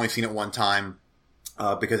only seen it one time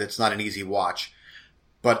because it's not an easy watch.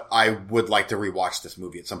 But I would like to rewatch this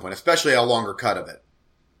movie at some point, especially a longer cut of it.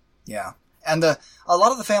 Yeah. And a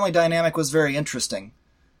lot of the family dynamic was very interesting.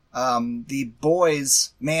 The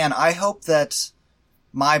boys, man, I hope that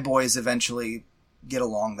my boys eventually get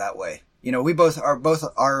along that way. Both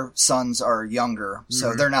our sons are younger, so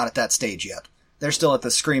mm-hmm. They're not at that stage yet. They're still at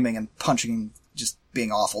the screaming and punching, just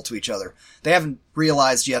being awful to each other. They haven't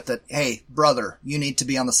realized yet that, hey, brother, you need to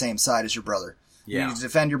be on the same side as your brother. Yeah. You need to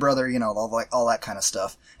defend your brother, all that kind of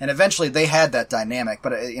stuff. And eventually they had that dynamic,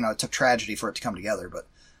 but it took tragedy for it to come together. But,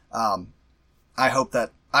 I hope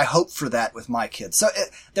for that with my kids. So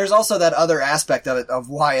there's also that other aspect of it, of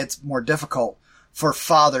why it's more difficult for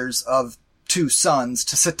fathers of 2 sons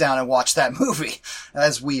to sit down and watch that movie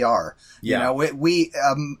as we are. Yeah. We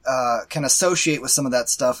can associate with some of that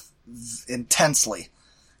stuff intensely.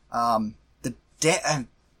 That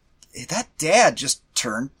dad just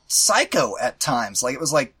turned psycho at times. Like, it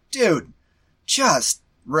was like, dude, just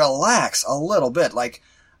relax a little bit. Like,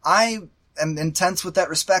 I am intense with that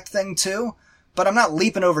respect thing too, but I'm not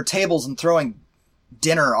leaping over tables and throwing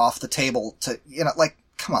dinner off the table to, like,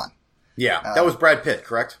 come on. Yeah. That was Brad Pitt,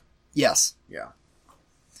 correct? Yes. Yeah.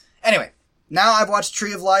 Anyway, now I've watched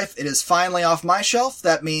Tree of Life. It is finally off my shelf.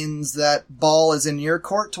 That means that ball is in your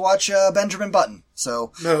court to watch Benjamin Button.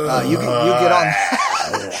 So you get on.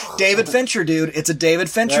 David Fincher, dude. It's a David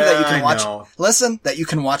Fincher that you can watch. Listen, that you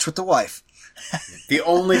can watch with the wife. The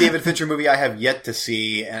only David Fincher movie I have yet to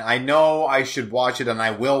see, and I know I should watch it, and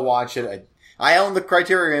I will watch it. I own the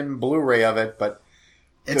Criterion Blu-ray of it, but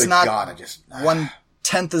it's not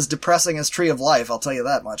 1/10 as depressing as Tree of Life. I'll tell you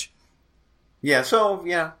that much. Yeah. So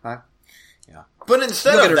yeah. But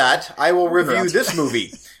instead of that, I will review this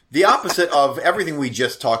movie. The opposite of everything we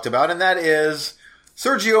just talked about, and that is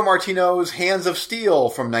Sergio Martino's Hands of Steel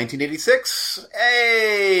from 1986,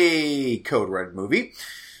 a Code Red movie.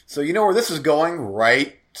 So you know where this is going,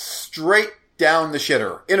 right? Straight down the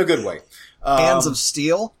shitter, in a good way. Hands of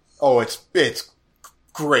Steel? Oh, it's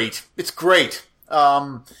great. It's great.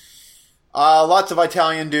 Lots of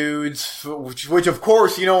Italian dudes, which of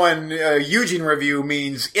course, in Eugene review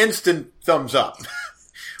means instant thumbs up.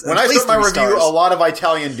 When I start my review, a lot of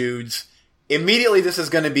Italian dudes, immediately this is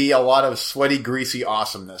going to be a lot of sweaty, greasy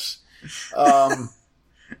awesomeness.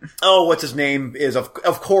 What's his name is of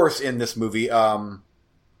course in this movie.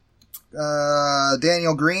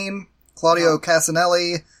 Daniel Green, Claudio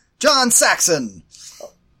Casanelli, John Saxon.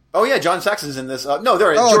 Oh yeah, John Saxon's in this. No,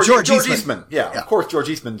 there. George Eastman. Yeah, of course, George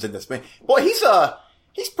Eastman's in this. Boy, he's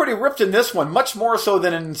pretty ripped in this one, much more so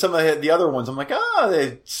than in some of the other ones. I'm like,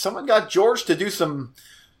 someone got George to do some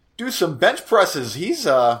bench presses. He's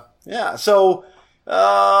yeah. So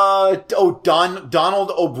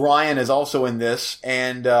Donald O'Brien is also in this,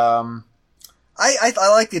 and I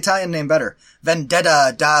like the Italian name better.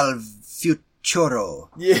 Vendetta dal Futuro.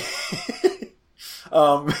 Yeah.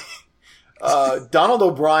 Donald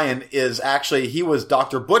O'Brien he was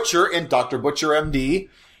Dr. Butcher in Dr. Butcher MD,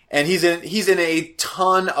 and he's in a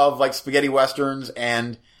ton of like spaghetti westerns,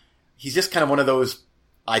 and he's just kind of one of those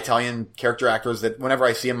Italian character actors that whenever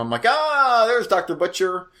I see him, I'm like, there's Dr.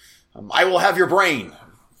 Butcher. I will have your brain.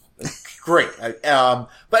 Great.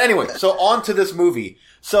 But anyway, so on to this movie.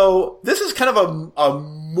 So this is kind of a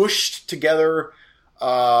mushed together,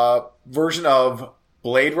 version of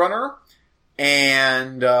Blade Runner,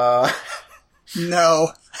 and, no.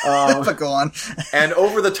 But go on. And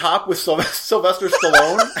over the top with Sylvester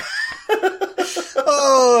Stallone.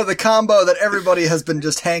 Oh, the combo that everybody has been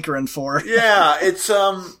just hankering for. Yeah, it's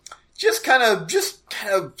just kind of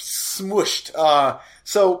smushed.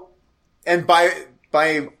 So, and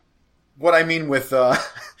by what I mean with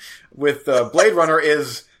Blade Runner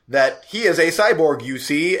is that he is a cyborg, you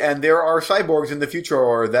see, and there are cyborgs in the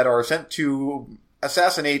future that are sent to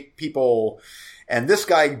assassinate people. And this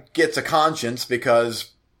guy gets a conscience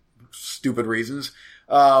because stupid reasons.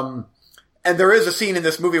 And there is a scene in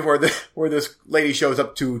this movie where this lady shows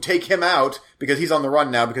up to take him out because he's on the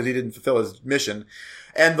run now because he didn't fulfill his mission.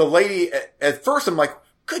 And the lady, at first I'm like,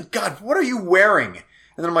 good God, what are you wearing?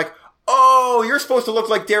 And then I'm like, oh, you're supposed to look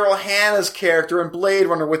like Daryl Hannah's character in Blade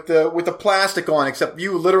Runner with the plastic on, except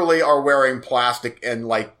you literally are wearing plastic and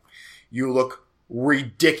like, you look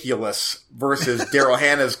ridiculous versus Daryl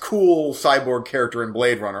Hannah's cool cyborg character in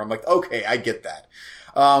Blade Runner. I'm like, okay, I get that.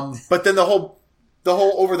 But then the whole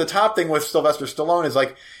over the top thing with Sylvester Stallone is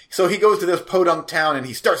like, so he goes to this podunk town and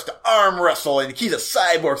he starts to arm wrestle and he's a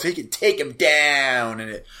cyborg so he can take him down,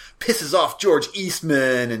 and it pisses off George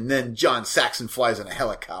Eastman, and then John Saxon flies in a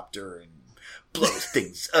helicopter and blows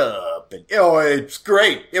things up, and it's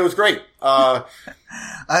great. It was great. I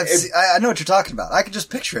know what you're talking about. I can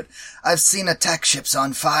just picture it. I've seen attack ships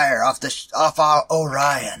on fire off our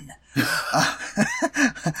Orion.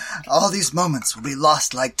 All these moments will be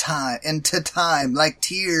lost like time, like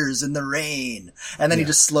tears in the rain. And then he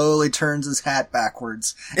just slowly turns his hat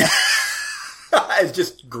backwards. It's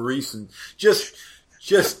just grease and just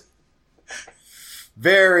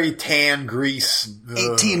very tan grease.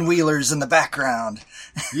 18-wheelers in the background.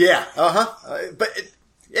 Yeah,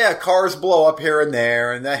 cars blow up here and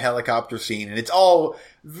there, and that helicopter scene, and it's all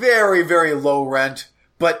very, very low rent.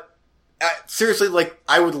 But seriously, like,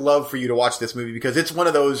 I would love for you to watch this movie because it's one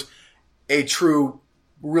of those, a true,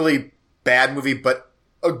 really bad movie, but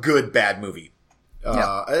a good bad movie.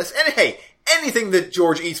 Yeah. And hey, anything that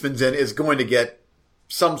George Eastman's in is going to get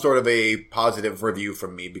some sort of a positive review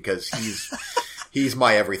from me because he's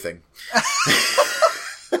my everything.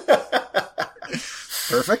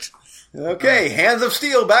 Perfect. Okay, Hands of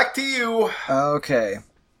Steel, back to you. Okay.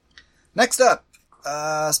 Next up,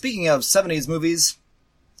 speaking of 70s movies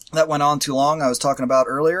that went on too long, I was talking about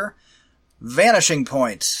earlier, Vanishing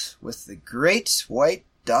Point with the Great White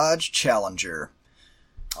Dodge Challenger.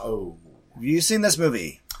 Oh. Have you seen this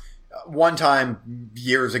movie? One time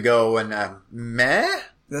years ago, and meh?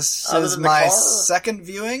 This is my second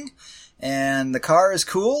viewing. And the car is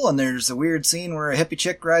cool, and there's a weird scene where a hippie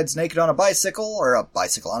chick rides naked on a motorcycle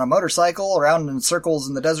around in circles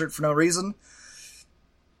in the desert for no reason.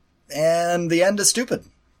 And the end is stupid.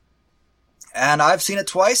 And I've seen it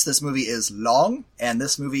twice. This movie is long, and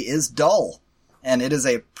this movie is dull. And it is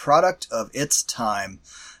a product of its time.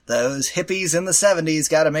 Those hippies in the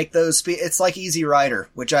 70s gotta make those it's like Easy Rider,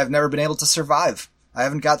 which I've never been able to survive. I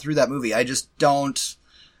haven't got through that movie. I just don't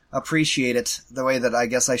appreciate it the way that I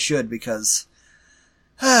guess I should, because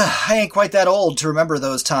I ain't quite that old to remember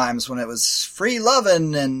those times when it was free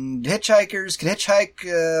lovin' and hitchhikers could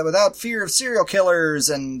hitchhike without fear of serial killers,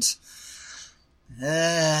 and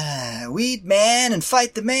weed man and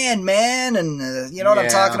fight the man, and you know what I'm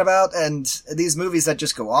talking about? And these movies that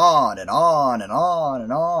just go on and on and on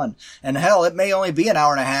and on. And hell, it may only be an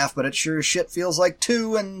hour and a half, but it sure as shit feels like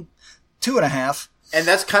 2 and 2.5. And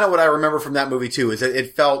that's kind of what I remember from that movie too, is that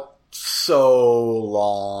it felt so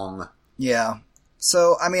long. Yeah.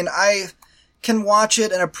 So, I mean, I can watch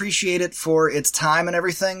it and appreciate it for its time and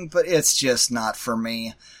everything, but it's just not for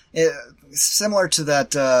me. Similar to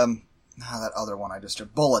that other one I just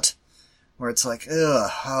did, Bullet, where it's like,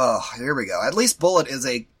 ugh, oh, here we go. At least Bullitt is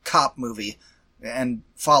a cop movie and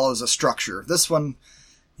follows a structure. This one,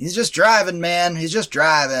 he's just driving, man. He's just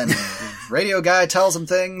driving. The radio guy tells him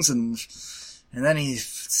things, and then he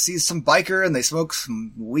sees some biker, and they smoke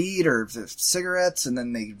some weed or cigarettes, and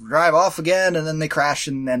then they drive off again, and then they crash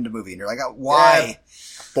and end the movie. And you're like, oh, why? Yeah.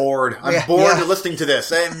 Bored. I'm bored of listening to this.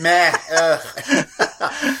 Meh.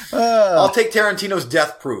 I'll take Tarantino's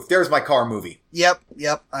Death Proof. There's my car movie. Yep.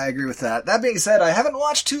 I agree with that. That being said, I haven't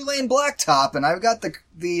watched Two Lane Blacktop, and I've got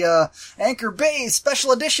the Anchor Bay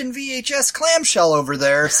Special Edition VHS clamshell over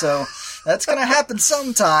there, so that's gonna happen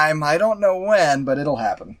sometime. I don't know when, but it'll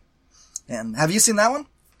happen. And have you seen that one?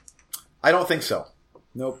 I don't think so.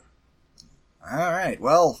 Nope. Alright,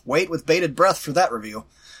 well, wait with bated breath for that review.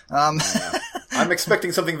 Yeah. I'm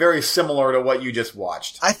expecting something very similar to what you just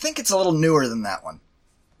watched. I think it's a little newer than that one.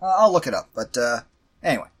 I'll look it up, but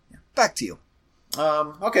anyway, back to you.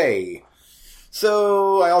 Okay.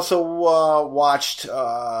 So I also watched,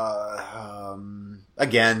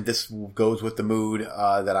 again, this goes with the mood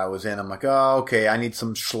that I was in. I'm like, oh, okay, I need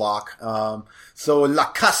some schlock. So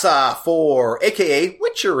La Casa 4, aka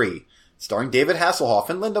Witchery, starring David Hasselhoff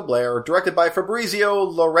and Linda Blair, directed by Fabrizio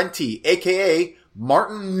Laurenti, aka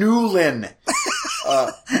Martin Newlin.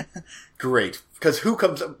 Great. Because who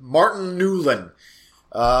comes up? Martin Newlin.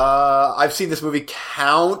 I've seen this movie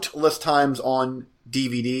countless times on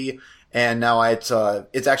DVD, and now it's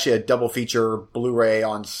actually a double feature Blu-ray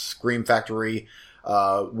on Scream Factory,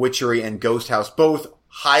 Witchery, and Ghost House. Both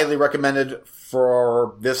highly recommended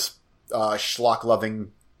for this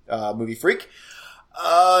schlock-loving movie freak.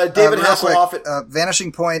 David Hasselhoff. Quick,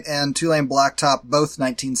 Vanishing Point and Two Lane Blacktop, both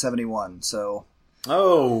 1971, so...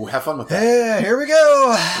 Oh, have fun with that. Yeah, here we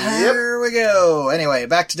go. Yep. Here we go. Anyway,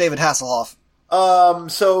 back to David Hasselhoff.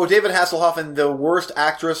 So David Hasselhoff and the worst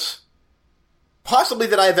actress possibly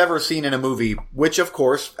that I've ever seen in a movie, which of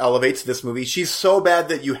course elevates this movie. She's so bad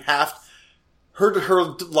that you have her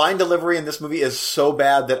line delivery in this movie is so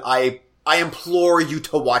bad that I implore you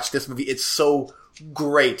to watch this movie. It's so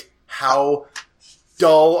great how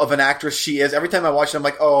dull of an actress she is. Every time I watch it, I'm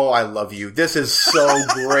like, oh, I love you. This is so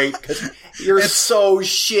great because you're so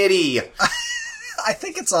shitty. I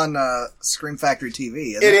think it's on Scream Factory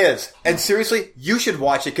TV. It is. And seriously, you should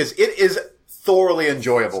watch it because it is thoroughly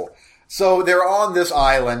enjoyable. So they're on this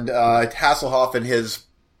island, Hasselhoff and his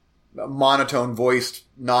monotone-voiced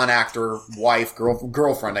non-actor wife,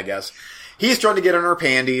 girlfriend, I guess. He's trying to get in her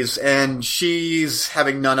panties, and she's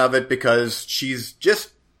having none of it because she's just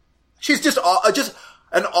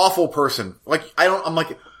an awful person. I'm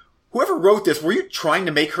like, whoever wrote this, were you trying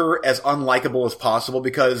to make her as unlikable as possible?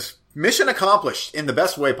 Because mission accomplished in the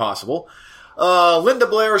best way possible. Linda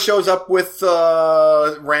Blair shows up with,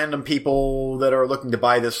 random people that are looking to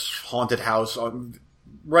buy this haunted house,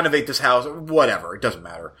 renovate this house, whatever. It doesn't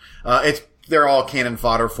matter. They're all cannon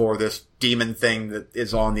fodder for this demon thing that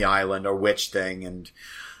is on the island, or witch thing, and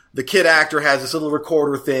the kid actor has this little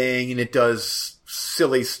recorder thing, and it does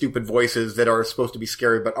silly, stupid voices that are supposed to be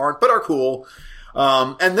scary but aren't, but are cool.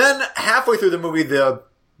 And then halfway through the movie, the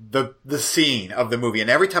scene of the movie, and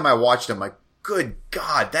every time I watched it, I'm like, good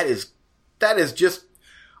God, that is just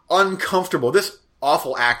uncomfortable. This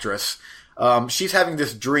awful actress, she's having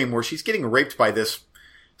this dream where she's getting raped by this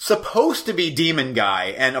supposed to be demon guy,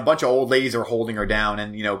 and a bunch of old ladies are holding her down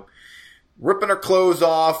and, ripping her clothes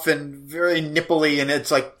off and very nipply, and it's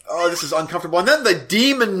like, oh, this is uncomfortable. And then the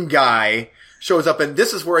demon guy shows up, and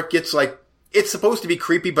this is where it gets like, it's supposed to be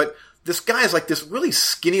creepy, but this guy is like this really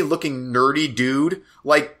skinny looking nerdy dude,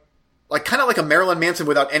 like kind of like a Marilyn Manson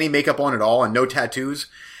without any makeup on at all and no tattoos.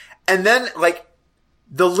 And then like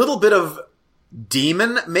the little bit of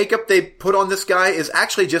demon makeup they put on this guy is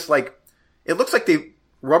actually just like, it looks like they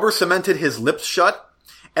rubber cemented his lips shut,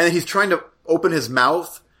 and then he's trying to open his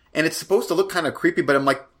mouth, and it's supposed to look kind of creepy, but I'm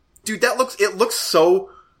like, dude, it looks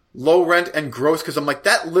so low rent and gross, because I'm like,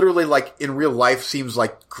 that literally, like, in real life seems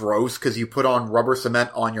like gross, because you put on rubber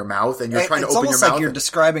cement on your mouth, and you're trying to open your mouth. It's almost like you're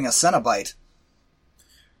describing a Cenobite.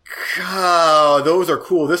 Oh, those are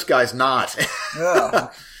cool. This guy's not.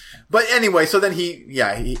 Yeah. But anyway, so then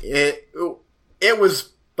it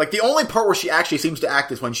was, like, the only part where she actually seems to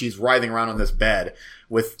act is when she's writhing around on this bed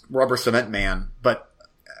with Rubber Cement Man. But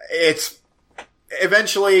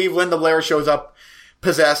eventually Linda Blair shows up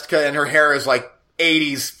possessed, and her hair is like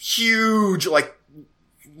 80s huge, like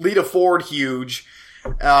Lita Ford huge.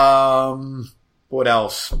 What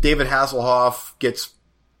else? David Hasselhoff gets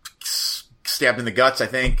stabbed in the guts, I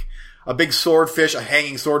think. A big swordfish, a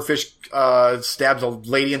hanging swordfish, stabs a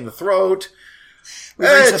lady in the throat. We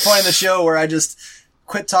reached the point in the show where I just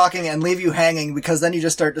quit talking and leave you hanging because then you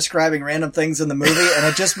just start describing random things in the movie and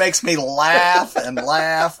it just makes me laugh and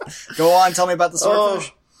laugh. Go on, tell me about the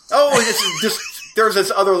swordfish. It's just, there's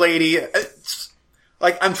this other lady.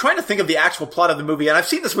 Like, I'm trying to think of the actual plot of the movie, and I've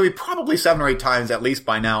seen this movie probably 7 or 8 times at least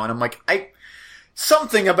by now, and I'm like,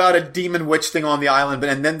 something about a demon witch thing on the island,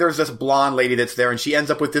 and then there's this blonde lady that's there, and she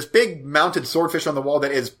ends up with this big mounted swordfish on the wall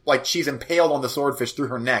that is, like, she's impaled on the swordfish through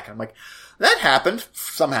her neck. I'm like, that happened,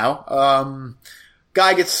 somehow.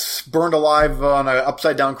 Guy gets burned alive on an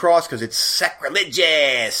upside down cross because it's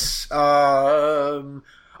sacrilegious. And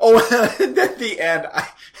at the end,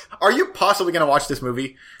 are you possibly going to watch this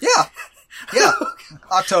movie? Yeah.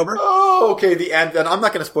 October. Oh, okay, the end. And I'm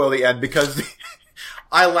not going to spoil the end because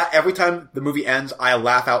every time the movie ends, I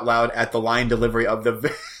laugh out loud at the line delivery of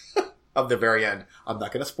the of the very end. I'm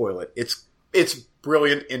not going to spoil it. It's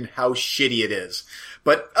brilliant in how shitty it is.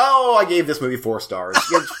 But I gave this movie 4 stars.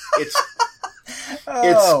 It's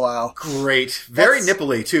wow, great. Very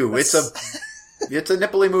nipply too. It's a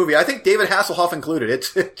nipply movie. I think David Hasselhoff included.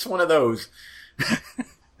 It's one of those.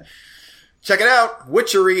 Check it out,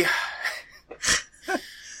 Witchery.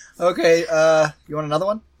 Okay, you want another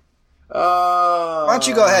one? Why don't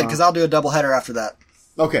you go ahead, because I'll do a doubleheader after that.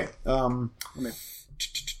 Okay.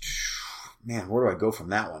 Man, where do I go from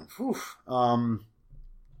that one?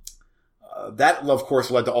 That, of course,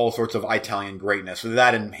 led to all sorts of Italian greatness.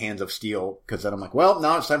 That and Hands of Steel, because then I'm like, well,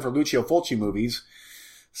 now it's time for Lucio Fulci movies.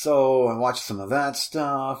 So I watched some of that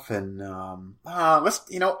stuff, and I'm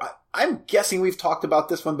guessing we've talked about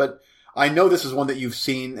this one, but I know this is one that you've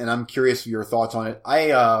seen, and I'm curious of your thoughts on it.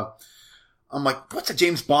 I'm like, what's a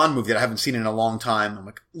James Bond movie that I haven't seen in a long time? I'm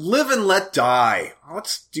like, Live and Let Die.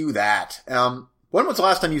 Let's do that. When was the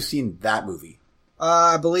last time you've seen that movie?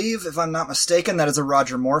 I believe, if I'm not mistaken, that is a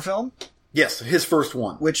Roger Moore film. Yes, his first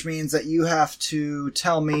one. Which means that you have to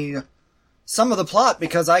tell me some of the plot,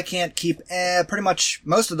 because I can't keep pretty much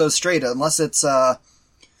most of those straight, unless it's the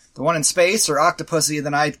one in space or Octopussy,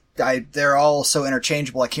 then they're all so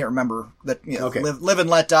interchangeable I can't remember that. Okay. Live and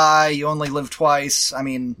Let Die, You Only Live Twice. I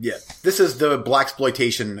mean, yeah, this is the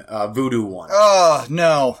blaxploitation voodoo one. Oh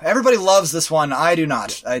no, everybody loves this one. I do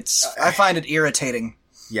not. I find it irritating.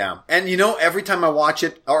 Yeah, and every time I watch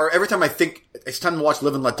it, or every time I think it's time to watch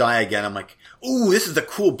Live and Let Die again, I'm like, ooh, this is the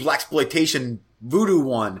cool blaxploitation voodoo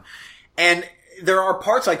one. And there are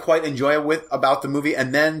parts I quite enjoy about the movie,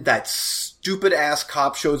 and then that stupid ass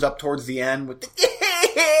cop shows up towards the end with the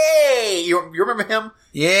yay! You remember him?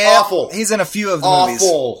 Yeah. Awful. He's in a few of the movies.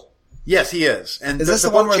 Awful. Yes, he is. And is this the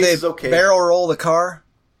one where they barrel roll the car?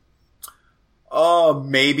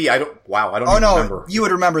 Maybe. I don't remember. You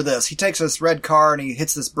would remember this. He takes this red car and he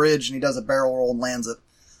hits this bridge and he does a barrel roll and lands it.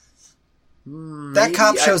 That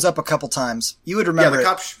cop shows up a couple times. You would remember it.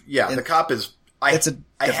 The cop is... I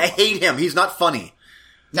hate him. He's not funny.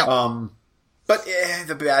 No. But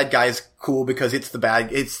the bad guy is cool because it's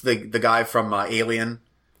the guy from Alien.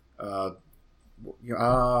 Yaphet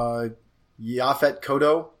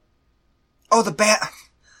Kotto. Oh, the bad...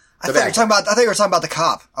 I thought you were talking about the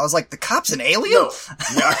cop. I was like, the cop's an alien? No.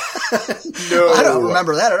 No. I don't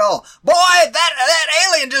remember that at all. Boy, that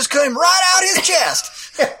alien just came right out his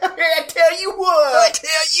chest. I tell you what.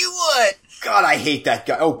 God, I hate that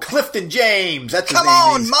guy. Oh, Clifton James. That's his name. Come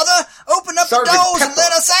on, mother. Open up Sergeant the doors Pepper. And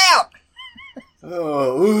let us out.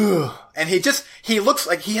 Oh, and he looks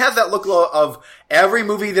like he has that look of every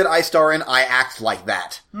movie that I star in, I act like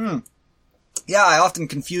that. Yeah, I often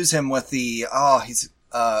confuse him with he's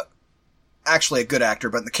actually a good actor,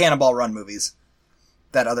 but in the Cannonball Run movies,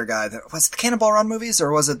 that other guy, was it the Cannonball Run movies,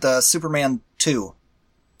 or was it the Superman 2?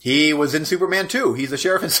 He was in Superman 2. He's the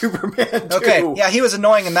sheriff in Superman 2. Okay, yeah, he was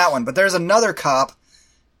annoying in that one, but there's another cop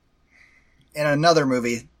in another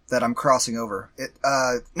movie that I'm crossing over.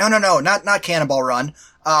 No, not Cannonball Run.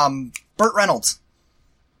 Burt Reynolds.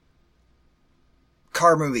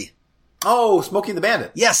 Car movie. Oh, Smokey and the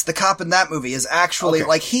Bandit. Yes, the cop in that movie is actually,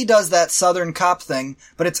 like, he does that southern cop thing,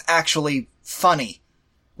 but it's actually funny.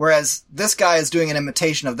 Whereas this guy is doing an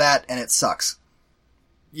imitation of that, and it sucks.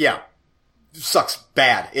 Yeah. Sucks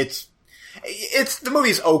bad. The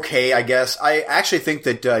movie's okay, I guess. I actually think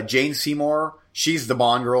that Jane Seymour, she's the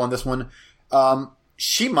Bond girl in this one.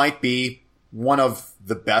 She might be one of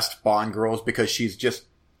the best Bond girls because she's just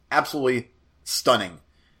absolutely stunning.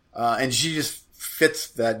 And she just fits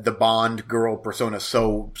the Bond girl persona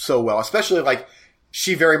so well, especially like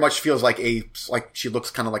she very much feels like she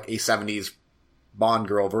looks kind of like a 70s Bond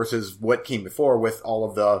girl versus what came before with all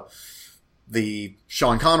of the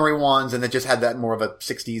Sean Connery ones, and it just had that more of a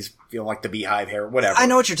 60s feel, like the beehive hair, whatever. I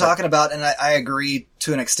know what you're talking about, and I agree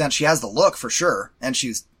to an extent. She has the look for sure, and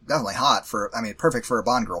she's definitely hot perfect for a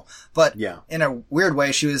Bond girl. But Yeah. in a weird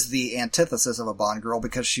way, she was the antithesis of a Bond girl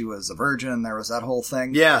because she was a virgin and there was that whole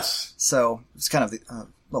thing. Yes. So it's kind of a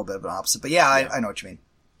little bit of an opposite. But yeah, I know what you mean.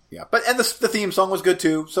 Yeah. And the theme song was good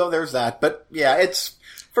too, so there's that. But yeah, it's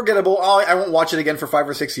forgettable. I won't watch it again for 5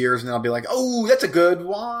 or 6 years, and then I'll be like, oh, that's a good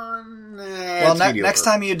one. Well, next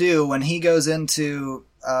time you do, when he goes into,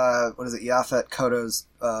 Yaphet Kotto's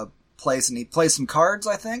place, and he plays some cards,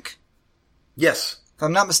 I think? Yes. If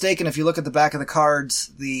I'm not mistaken, if you look at the back of the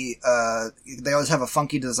cards, they always have a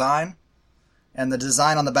funky design, and the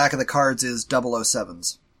design on the back of the cards is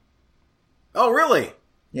 007s. Oh, really?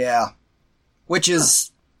 Yeah. Which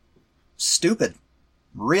is stupid.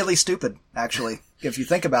 Really stupid, actually. If you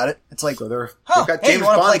think about it, it's like, So they've oh, got hey, James you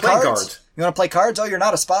want to play Bond playing cards? cards. You want to play cards? Oh, you're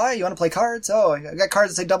not a spy? You want to play cards? Oh, I got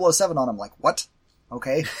cards that say 007 on them. Like, what?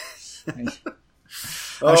 Okay.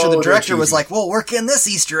 I'm sure the director was like, we'll work in this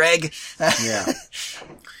Easter egg. Yeah.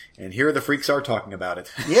 And here the freaks are talking about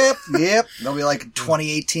it. Yep. They'll be like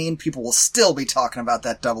 2018. People will still be talking about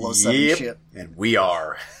that 007 Yep. shit. And we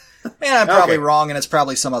are. And I'm probably Okay. wrong, and it's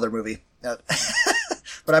probably some other movie.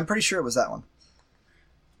 But I'm pretty sure it was that one.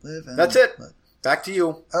 That's it. Back to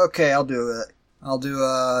you. Okay, I'll do it. I'll do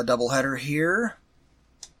a doubleheader here.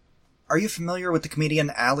 Are you familiar with the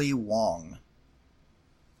comedian Ali Wong?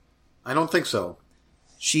 I don't think so.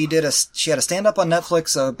 She had a stand-up on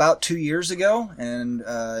Netflix about 2 years ago, and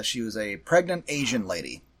she was a pregnant Asian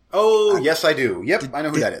lady. Oh, yes, I do. Yep, I know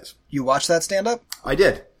who that is. You watched that stand-up? I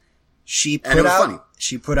did. She And it was funny.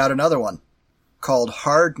 She put out another one called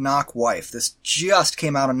Hard Knock Wife. This just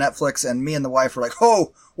came out on Netflix, and me and the wife were like,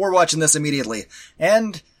 oh, we're watching this immediately.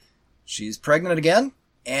 And she's pregnant again,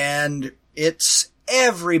 and it's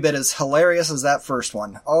every bit as hilarious as that first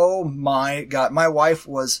one. Oh my God. My wife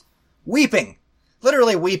was weeping.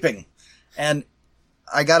 Literally weeping. And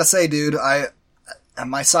I gotta say, dude,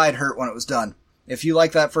 my side hurt when it was done. If you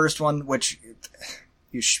like that first one, which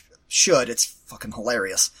you should, it's fucking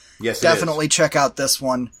hilarious. Yes, it Definitely check out this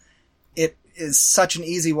one. It is such an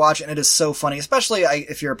easy watch, and it is so funny, especially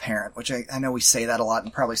if you're a parent, which I know we say that a lot,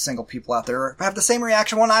 and probably single people out there have the same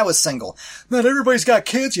reaction when I was single. Not everybody's got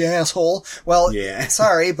kids, you asshole. Well, Yeah.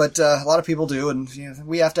 sorry, but a lot of people do, and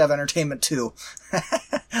we have to have entertainment too.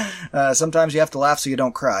 Sometimes you have to laugh so you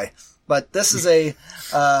don't cry. But this is a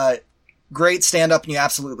great stand-up, and you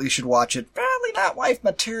absolutely should watch it. Probably not wife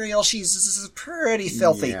material. She's pretty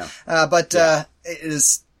filthy. Yeah. But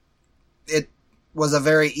it was a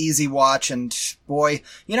very easy watch, and boy,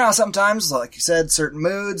 you know how sometimes, like you said, certain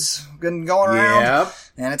moods been going around, Yep.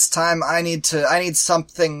 and it's time I need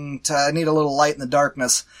a little light in the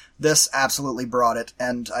darkness. This absolutely brought it,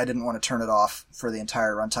 and I didn't want to turn it off for the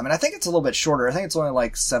entire runtime. And I think it's a little bit shorter. I think it's only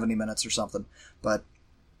like 70 minutes or something, but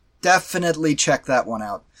definitely check that one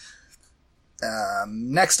out.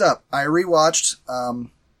 Next up, I rewatched,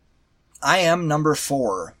 I Am Number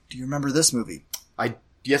 4. Do you remember this movie?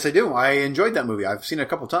 Yes, I do. I enjoyed that movie. I've seen it a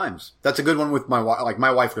couple times. That's a good one with my wife. Like,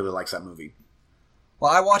 my wife really likes that movie.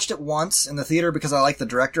 Well, I watched it once in the theater because I like the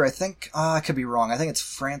director. I think, I could be wrong. I think it's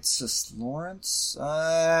Francis Lawrence.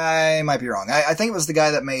 I might be wrong. I think it was the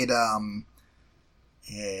guy that made,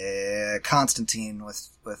 Constantine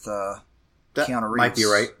with That Keanu Reeves. might be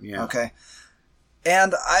right. Yeah. Okay.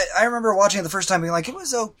 And I remember watching it the first time being like, it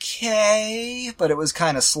was okay, but it was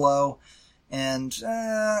kind of slow. And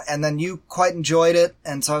then you quite enjoyed it.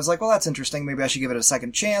 And so I was like, well, that's interesting. Maybe I should give it a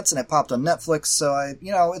second chance. And it popped on Netflix. So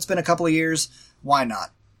it's been a couple of years. Why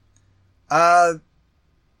not? I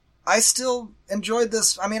still enjoyed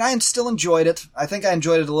this. I mean, I still enjoyed it. I think I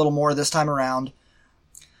enjoyed it a little more this time around.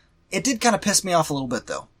 It did kind of piss me off a little bit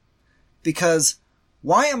though, because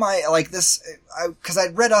why am I like this? Because I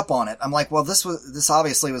read up on it. I'm like, well, this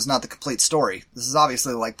obviously was not the complete story. This is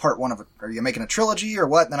obviously like part one of it. Are you making a trilogy or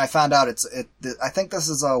what? And then I found out I think this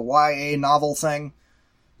is a YA novel thing.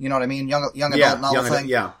 You know what I mean? Young adult novel thing.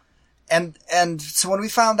 Yeah. And so when we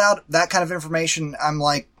found out that kind of information, I'm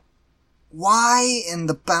like, why in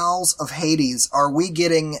the bowels of Hades are we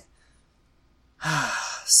getting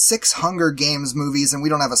 6 Hunger Games movies and we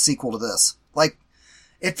don't have a sequel to this? Like,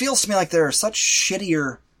 it feels to me like there are such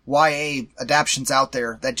shittier YA adaptions out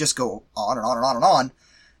there that just go on and on and on and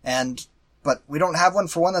on. But we don't have one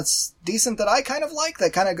for one that's decent that I kind of like,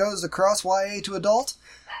 that kind of goes across YA to adult.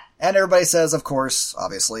 And everybody says, of course,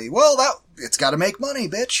 obviously, well, it's gotta make money,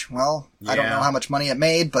 bitch. Well, I don't know how much money it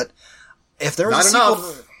made, but if there was a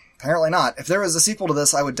sequel, apparently not. If there was a sequel to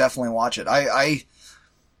this, I would definitely watch it. I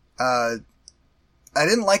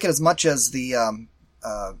didn't like it as much as the,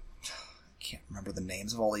 I can't remember the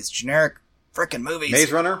names of all these generic frickin' movies.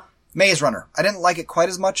 Maze Runner? Maze Runner. I didn't like it quite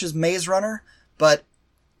as much as Maze Runner, but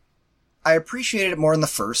I appreciated it more in the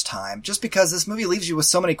first time, just because this movie leaves you with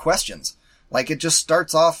so many questions. Like, it just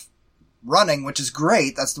starts off running, which is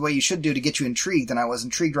great. That's the way you should do to get you intrigued, and I was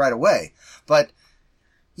intrigued right away. But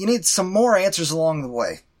you need some more answers along the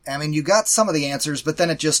way. I mean, you got some of the answers, but then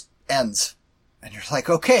it just ends. And you're like,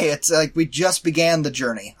 okay, it's like we just began the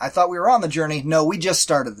journey. I thought we were on the journey. No, we just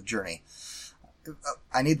started the journey.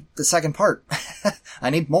 I need the second part. I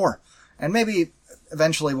need more. And maybe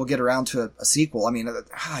eventually we'll get around to a sequel. I mean,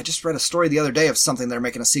 I just read a story the other day of something they're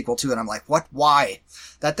making a sequel to, and I'm like, what? Why?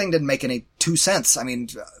 That thing didn't make any 2 cents. I mean,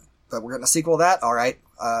 but we're getting a sequel to that? All right.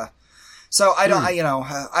 So I don't,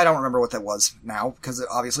 I don't remember what that was now, because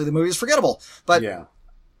obviously the movie is forgettable. But yeah.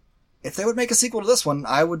 If they would make a sequel to this one,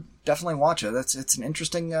 I would definitely watch it. It's an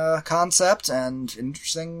interesting concept and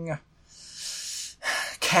interesting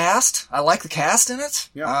cast. I like the cast in it.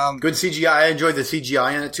 Yeah. Good CGI. I enjoyed the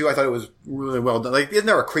CGI in it too. I thought it was really well done. Like, isn't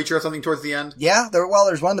there a creature or something towards the end? Yeah.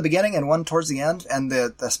 There's one in the beginning and one towards the end, and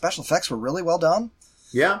the special effects were really well done.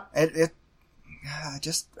 Yeah.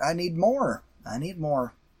 I need more. I need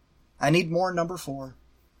more number 4.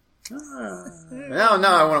 Now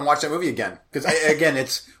I want to watch that movie again. Because again,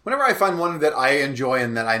 it's whenever I find one that I enjoy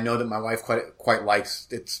and that I know that my wife quite likes,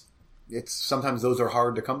 it's sometimes those are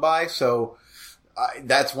hard to come by. So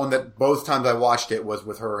that's one that both times I watched it was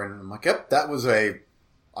with her, and I'm like, yep, that was a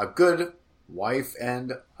good wife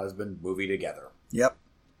and husband movie together. Yep.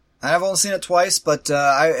 I've only seen it twice, but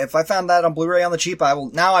if I found that on Blu-ray on the cheap, I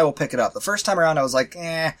will pick it up. The first time around, I was like,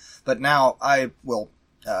 but now I will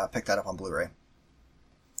pick that up on Blu-ray.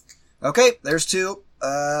 Okay, there's 2.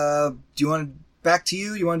 Do you want back to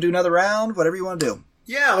you? You want to do another round? Whatever you want to do.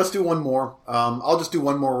 Yeah, let's do one more. I'll just do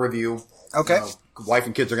one more review. Okay. Wife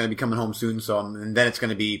and kids are going to be coming home soon, so and then it's going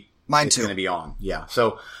to be mine it's too. Going to be on. Yeah.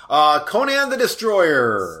 So, Conan the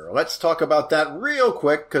Destroyer. Let's talk about that real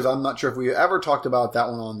quick, because I'm not sure if we ever talked about that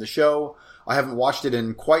one on the show. I haven't watched it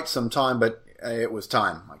in quite some time, but it was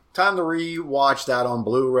time. Time to re-watch that on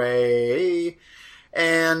Blu-ray.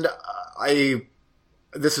 And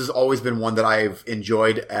this has always been one that I've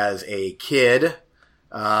enjoyed as a kid.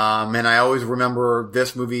 And I always remember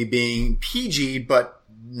this movie being PG, but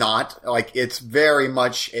not. Like, it's very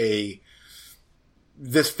much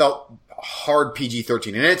this felt hard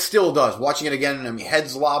PG-13, and it still does. Watching it again, I mean,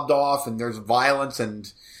 heads lobbed off, and there's violence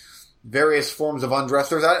and various forms of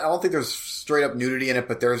undress. I don't think there's straight up nudity in it,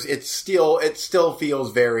 but it still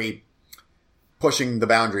feels very pushing the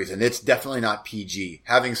boundaries, and it's definitely not PG.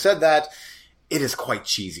 Having said that, it is quite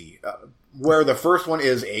cheesy. Where the first one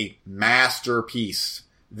is a masterpiece,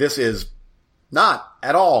 this is not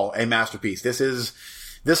at all a masterpiece.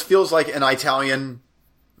 This feels like an Italian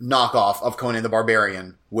knockoff of Conan the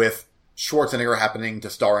Barbarian, with Schwarzenegger happening to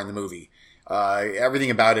star in the movie. Everything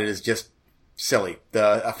about it is just silly.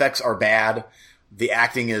 The effects are bad. The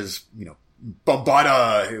acting is,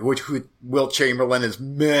 Bombada, which Wilt Chamberlain is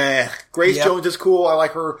meh. Grace Jones is cool. I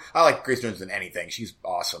like her. I like Grace Jones in anything. She's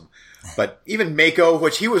awesome. But even Mako,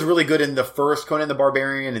 which he was really good in the first Conan the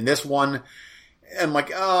Barbarian, and this one, I'm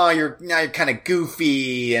like, oh, you're kind of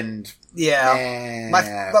goofy and yeah.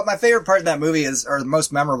 But my favorite part of that movie or the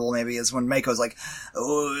most memorable maybe, is when Mako's like,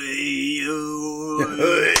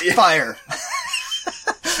 fire.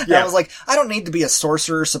 Yeah. I was like, I don't need to be a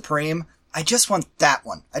sorcerer supreme. I just want that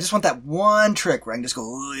one. I just want that one trick where I can just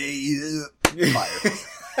go, fire.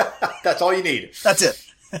 That's all you need. That's it.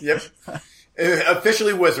 Yep.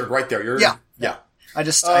 Officially wizard right there. Yeah. I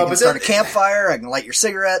can start a campfire. I can light your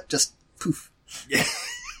cigarette. Just poof. Yeah.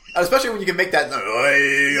 Especially when you can make that.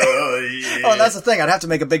 Oh, that's the thing. I'd have to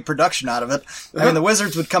make a big production out of it. I mean, the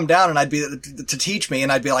wizards would come down and I'd be to teach me,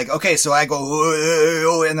 and I'd be like, okay, so I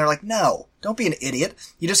go, and they're like, no, don't be an idiot.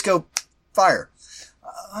 You just go fire.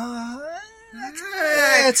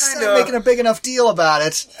 It's not making a big enough deal about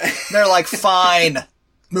it. They're like, fine.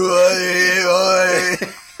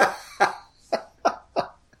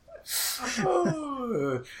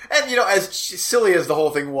 And, as silly as the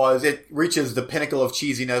whole thing was, it reaches the pinnacle of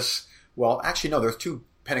cheesiness. Well, actually, no, there's 2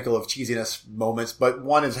 pinnacle of cheesiness moments, but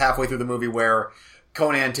one is halfway through the movie where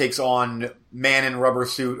Conan takes on man in rubber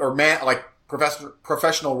suit, or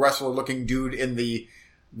professional wrestler looking dude in the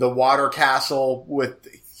water castle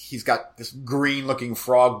he's got this green looking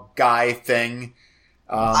frog guy thing.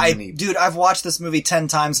 Dude, I've watched this movie 10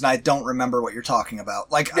 times and I don't remember what you're talking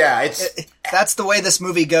about. Like, yeah, that's the way this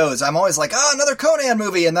movie goes. I'm always like, another Conan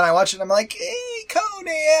movie. And then I watch it and I'm like, hey,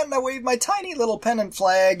 Conan. I wave my tiny little pennant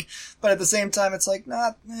flag. But at the same time, it's like,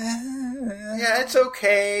 not. Yeah, it's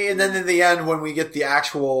okay. And then in the end, when we get the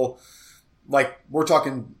actual, we're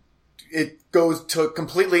talking, it goes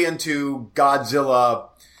completely into Godzilla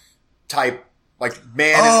type like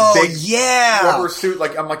man Oh, in big yeah! rubber suit.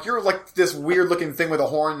 Like I'm like, you're like this weird looking thing with a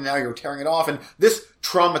horn, and now you're tearing it off. And this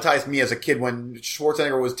traumatized me as a kid when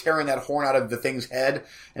Schwarzenegger was tearing that horn out of the thing's head.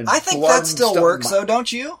 And I think blood that still works, though,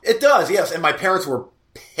 don't you? It does, yes. And my parents were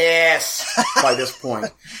pissed by this point.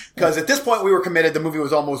 Because at this point we were committed, the movie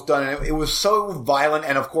was almost done, and it was so violent,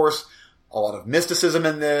 and of course, a lot of mysticism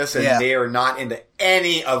in this, and they are not into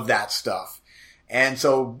any of that stuff. And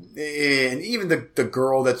so, and even the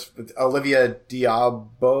girl that's Olivia Diabo,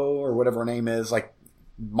 or whatever her name is, like,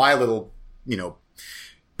 my little,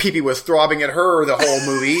 Pee-Pee was throbbing at her the whole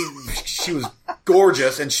movie. She was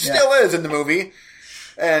gorgeous, and she still is in the movie.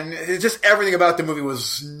 And it's just everything about the movie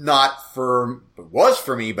was was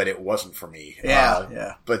for me, but it wasn't for me.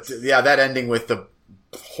 Yeah. But that ending with the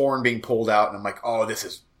horn being pulled out, and I'm like, oh, this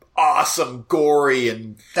is awesome, gory,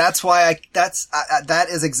 and that's why that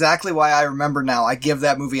is exactly why I remember now. I give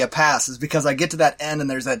that movie a pass, is because I get to that end and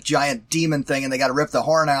there's that giant demon thing and they gotta rip the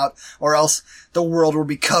horn out or else the world will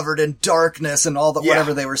be covered in darkness and all the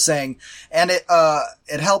whatever they were saying. And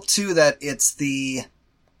it helped too that it's the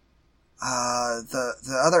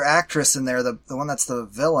other actress in there, the one that's the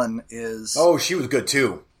villain is... Oh, she was good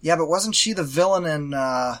too. Yeah, but wasn't she the villain in,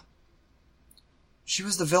 she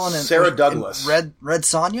was the villain in Sarah Douglas. Red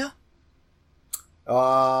Sonja?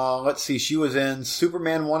 Let's see. She was in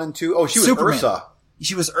Superman 1 and 2. Oh, she was Superman. Ursa.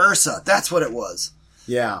 She was Ursa. That's what it was.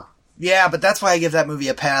 Yeah. Yeah, but that's why I give that movie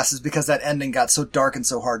a pass, is because that ending got so dark and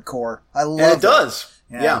so hardcore. I love it. And it does.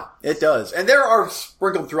 Yeah. Yeah, it does. And there are,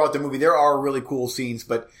 sprinkled throughout the movie, there are really cool scenes,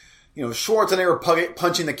 but, Schwarzenegger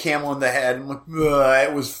punching the camel in the head, and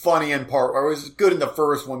it was funny in part, or it was good in the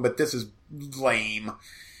first one, but this is lame.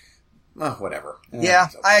 Whatever. Yeah,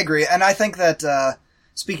 okay. I agree. And I think that,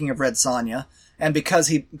 speaking of Red Sonja, and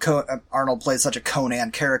because Arnold plays such a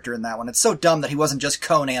Conan character in that one, it's so dumb that he wasn't just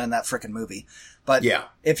Conan in that frickin' movie. But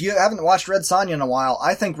if you haven't watched Red Sonja in a while,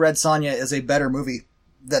 I think Red Sonja is a better movie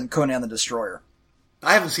than Conan the Destroyer.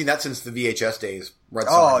 I haven't seen that since the VHS days, Red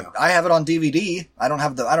Sonja. Oh, I have it on DVD. I don't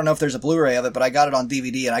know if there's a Blu-ray of it, but I got it on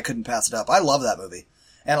DVD and I couldn't pass it up. I love that movie.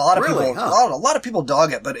 And a lot of people, a lot of people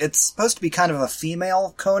dog it, but it's supposed to be kind of a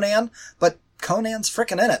female Conan, but Conan's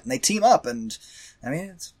frickin' in it, and they team up, and I mean,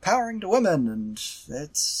 it's powering to women, and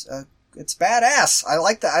it's badass. I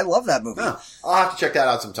like that. I love that movie. Huh. I'll have to check that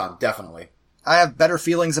out sometime, definitely. I have better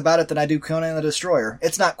feelings about it than I do Conan the Destroyer.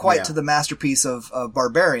 It's not quite to the masterpiece of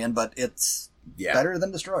Barbarian, but it's better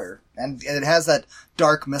than Destroyer. And it has that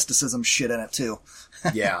dark mysticism shit in it, too.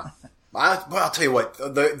 Yeah. I'll tell you what,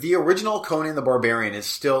 the original Conan the Barbarian is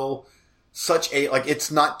still such a, like,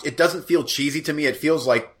 it doesn't feel cheesy to me. It feels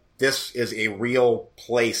like this is a real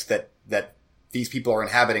place that these people are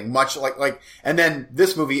inhabiting, much like, and then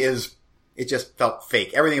this movie it just felt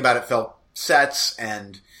fake. Everything about it felt sets,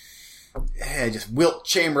 and just Wilt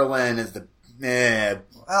Chamberlain is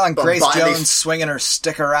well, and Grace Jones swinging her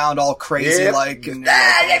stick around all crazy like. And,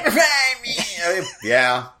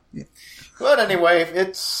 yeah. But anyway,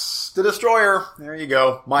 it's The Destroyer. There you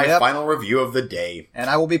go. My final review of the day. And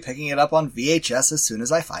I will be picking it up on VHS as soon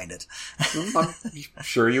as I find it. I'm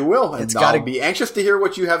sure you will. And I'll be anxious to hear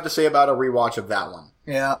what you have to say about a rewatch of that one.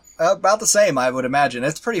 Yeah, about the same, I would imagine.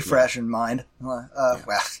 It's pretty fresh in mind. Well,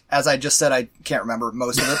 as I just said, I can't remember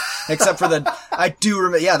most of it, except for I do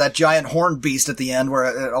remember, that giant horn beast at the end, where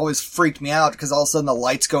it always freaked me out, because all of a sudden the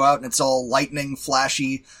lights go out and it's all lightning,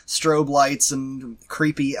 flashy, strobe lights, and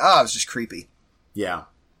creepy. It was just creepy. Yeah.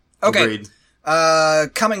 Okay. Agreed.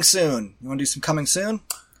 Coming soon. You want to do some coming soon?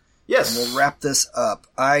 Yes. And we'll wrap this up.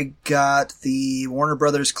 I got the Warner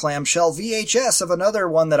Brothers clamshell VHS of another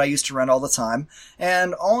one that I used to rent all the time,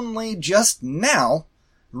 and only just now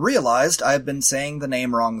realized I've been saying the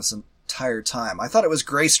name wrong this entire time. I thought it was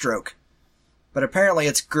Greystroke, but apparently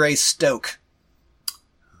it's Greystoke.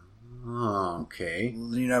 Oh, okay.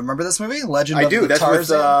 You remember this movie? Legend I of do. the That's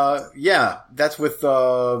Tarzan? that's with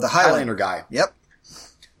the Highlander guy. Yep.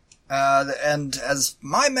 And as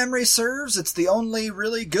my memory serves, it's the only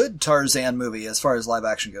really good Tarzan movie as far as live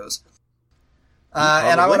action goes.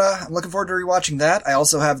 And I'm looking forward to rewatching that. I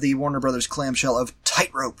also have the Warner Brothers clamshell of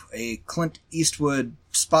Tightrope, a Clint Eastwood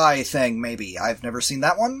spy thing, maybe. I've never seen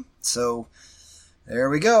that one, so there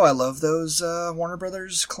we go. I love those Warner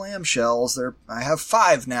Brothers clamshells. I have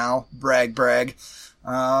 5 now. Brag, brag.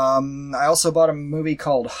 I also bought a movie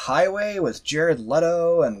called Highway with Jared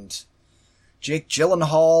Leto and Jake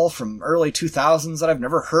Gyllenhaal from early 2000s that I've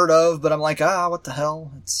never heard of, but I'm like, what the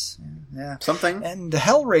hell? It's, something. And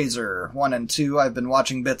Hellraiser 1 and 2 I've been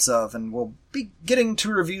watching bits of, and we'll be getting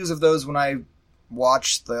to reviews of those when I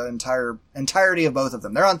watch the entirety of both of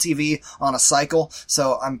them. They're on TV on a cycle,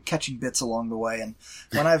 so I'm catching bits along the way, and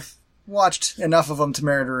when I've watched enough of them to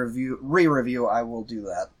merit a re-review, I will do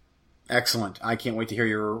that. Excellent. I can't wait to hear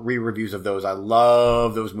your re-reviews of those. I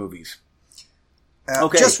love those movies.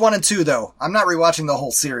 Okay. Just 1 and 2, though. I'm not rewatching the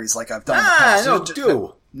whole series like I've done in the past.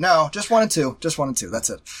 No, just 1 and 2. Just 1 and 2. That's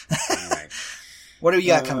it. All right. What do you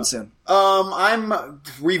got coming soon? I'm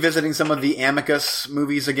revisiting some of the Amicus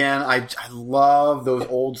movies again. I love those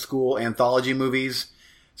old school anthology movies.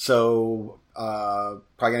 So, probably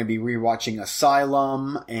going to be rewatching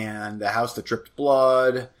Asylum and The House That Dripped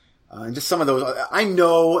Blood. And just some of those. I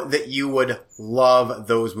know that you would love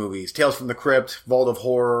those movies. Tales from the Crypt, Vault of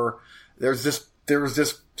Horror. There was this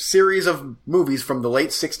series of movies from the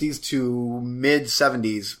late 60s to mid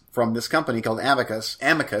 70s from this company called Amicus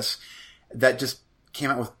that just came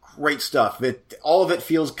out with great stuff. All of it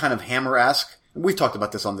feels kind of Hammer-esque. We've talked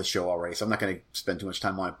about this on this show already, so I'm not going to spend too much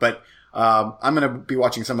time on it. But I'm going to be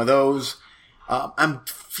watching some of those. I'm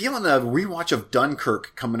feeling a rewatch of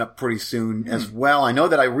Dunkirk coming up pretty soon as well. I know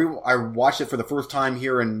that I watched it for the first time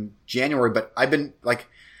here in January, but I've been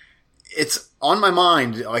it's on my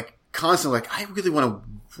mind constantly. I really want to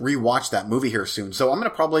rewatch that movie here soon. So I'm going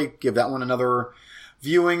to probably give that one another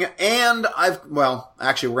viewing. And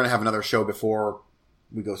actually we're going to have another show before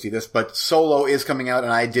we go see this, but Solo is coming out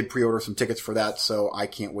and I did pre-order some tickets for that. So I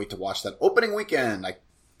can't wait to watch that opening weekend. I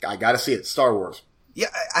got to see it. Star Wars. Yeah,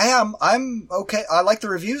 I am. I'm okay. I like the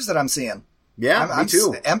reviews that I'm seeing. Yeah, me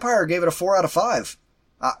too. Empire gave it a 4 out of 5.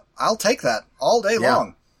 I'll take that all day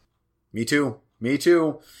long. Me too.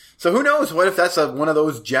 So who knows? What if that's one of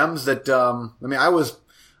those gems that, I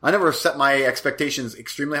never set my expectations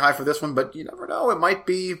extremely high for this one, but you never know. It might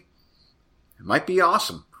be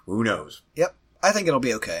awesome. Who knows? Yep. I think it'll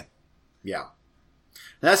be okay. Yeah.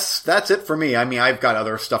 That's it for me. I mean, I've got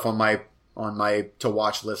other stuff on my to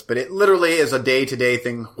watch list, but it literally is a day-to-day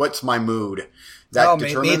thing. What's my mood? That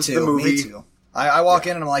determines the movie. Me too. I walk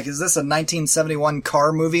in and I'm like, is this a 1971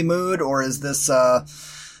 car movie mood, or is this Twilight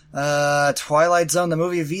Zone the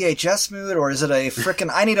movie VHS mood, or is it a frickin'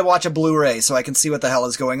 I need to watch a Blu-ray so I can see what the hell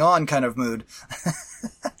is going on kind of mood?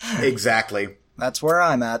 Exactly. That's where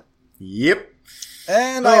I'm at. Yep.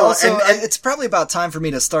 And I also, it's probably about time for me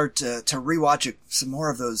to start to rewatch some more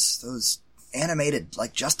of those animated,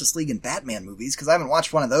 like Justice League and Batman movies, because I haven't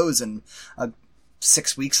watched one of those in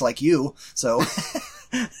 6 weeks like you, so.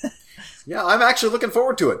 Yeah, I'm actually looking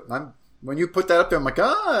forward to it. When you put that up there, I'm like,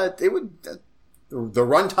 the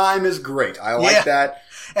runtime is great. I like that.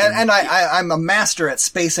 And I'm a master at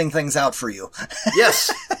spacing things out for you.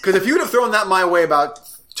 Yes, because if you would have thrown that my way about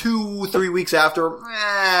 2-3 weeks after,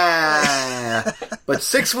 but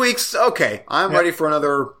 6 weeks, okay, I'm ready for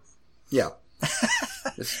another,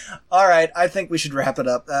 All right, I think we should wrap it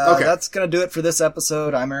up. Okay. That's going to do it for this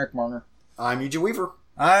episode. I'm Eric Marner. I'm Eugene Weaver.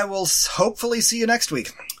 I will hopefully see you next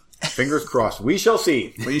week. Fingers crossed. We shall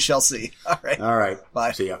see. We shall see. All right.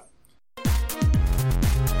 Bye. See ya.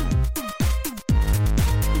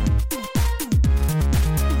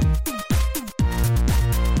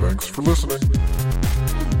 Thanks for listening.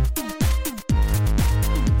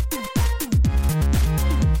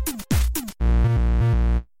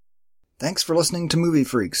 Thanks for listening to Movie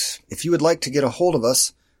Freaks. If you would like to get a hold of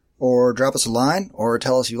us, or drop us a line, or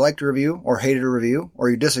tell us you liked a review, or hated a review,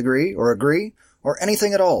 or you disagree, or agree, or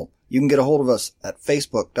anything at all, you can get a hold of us at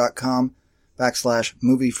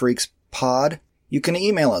facebook.com/moviefreakspod. You can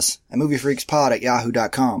email us at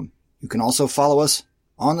moviefreakspod@yahoo.com. You can also follow us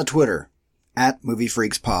on the Twitter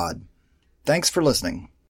 @moviefreakspod. Thanks for listening.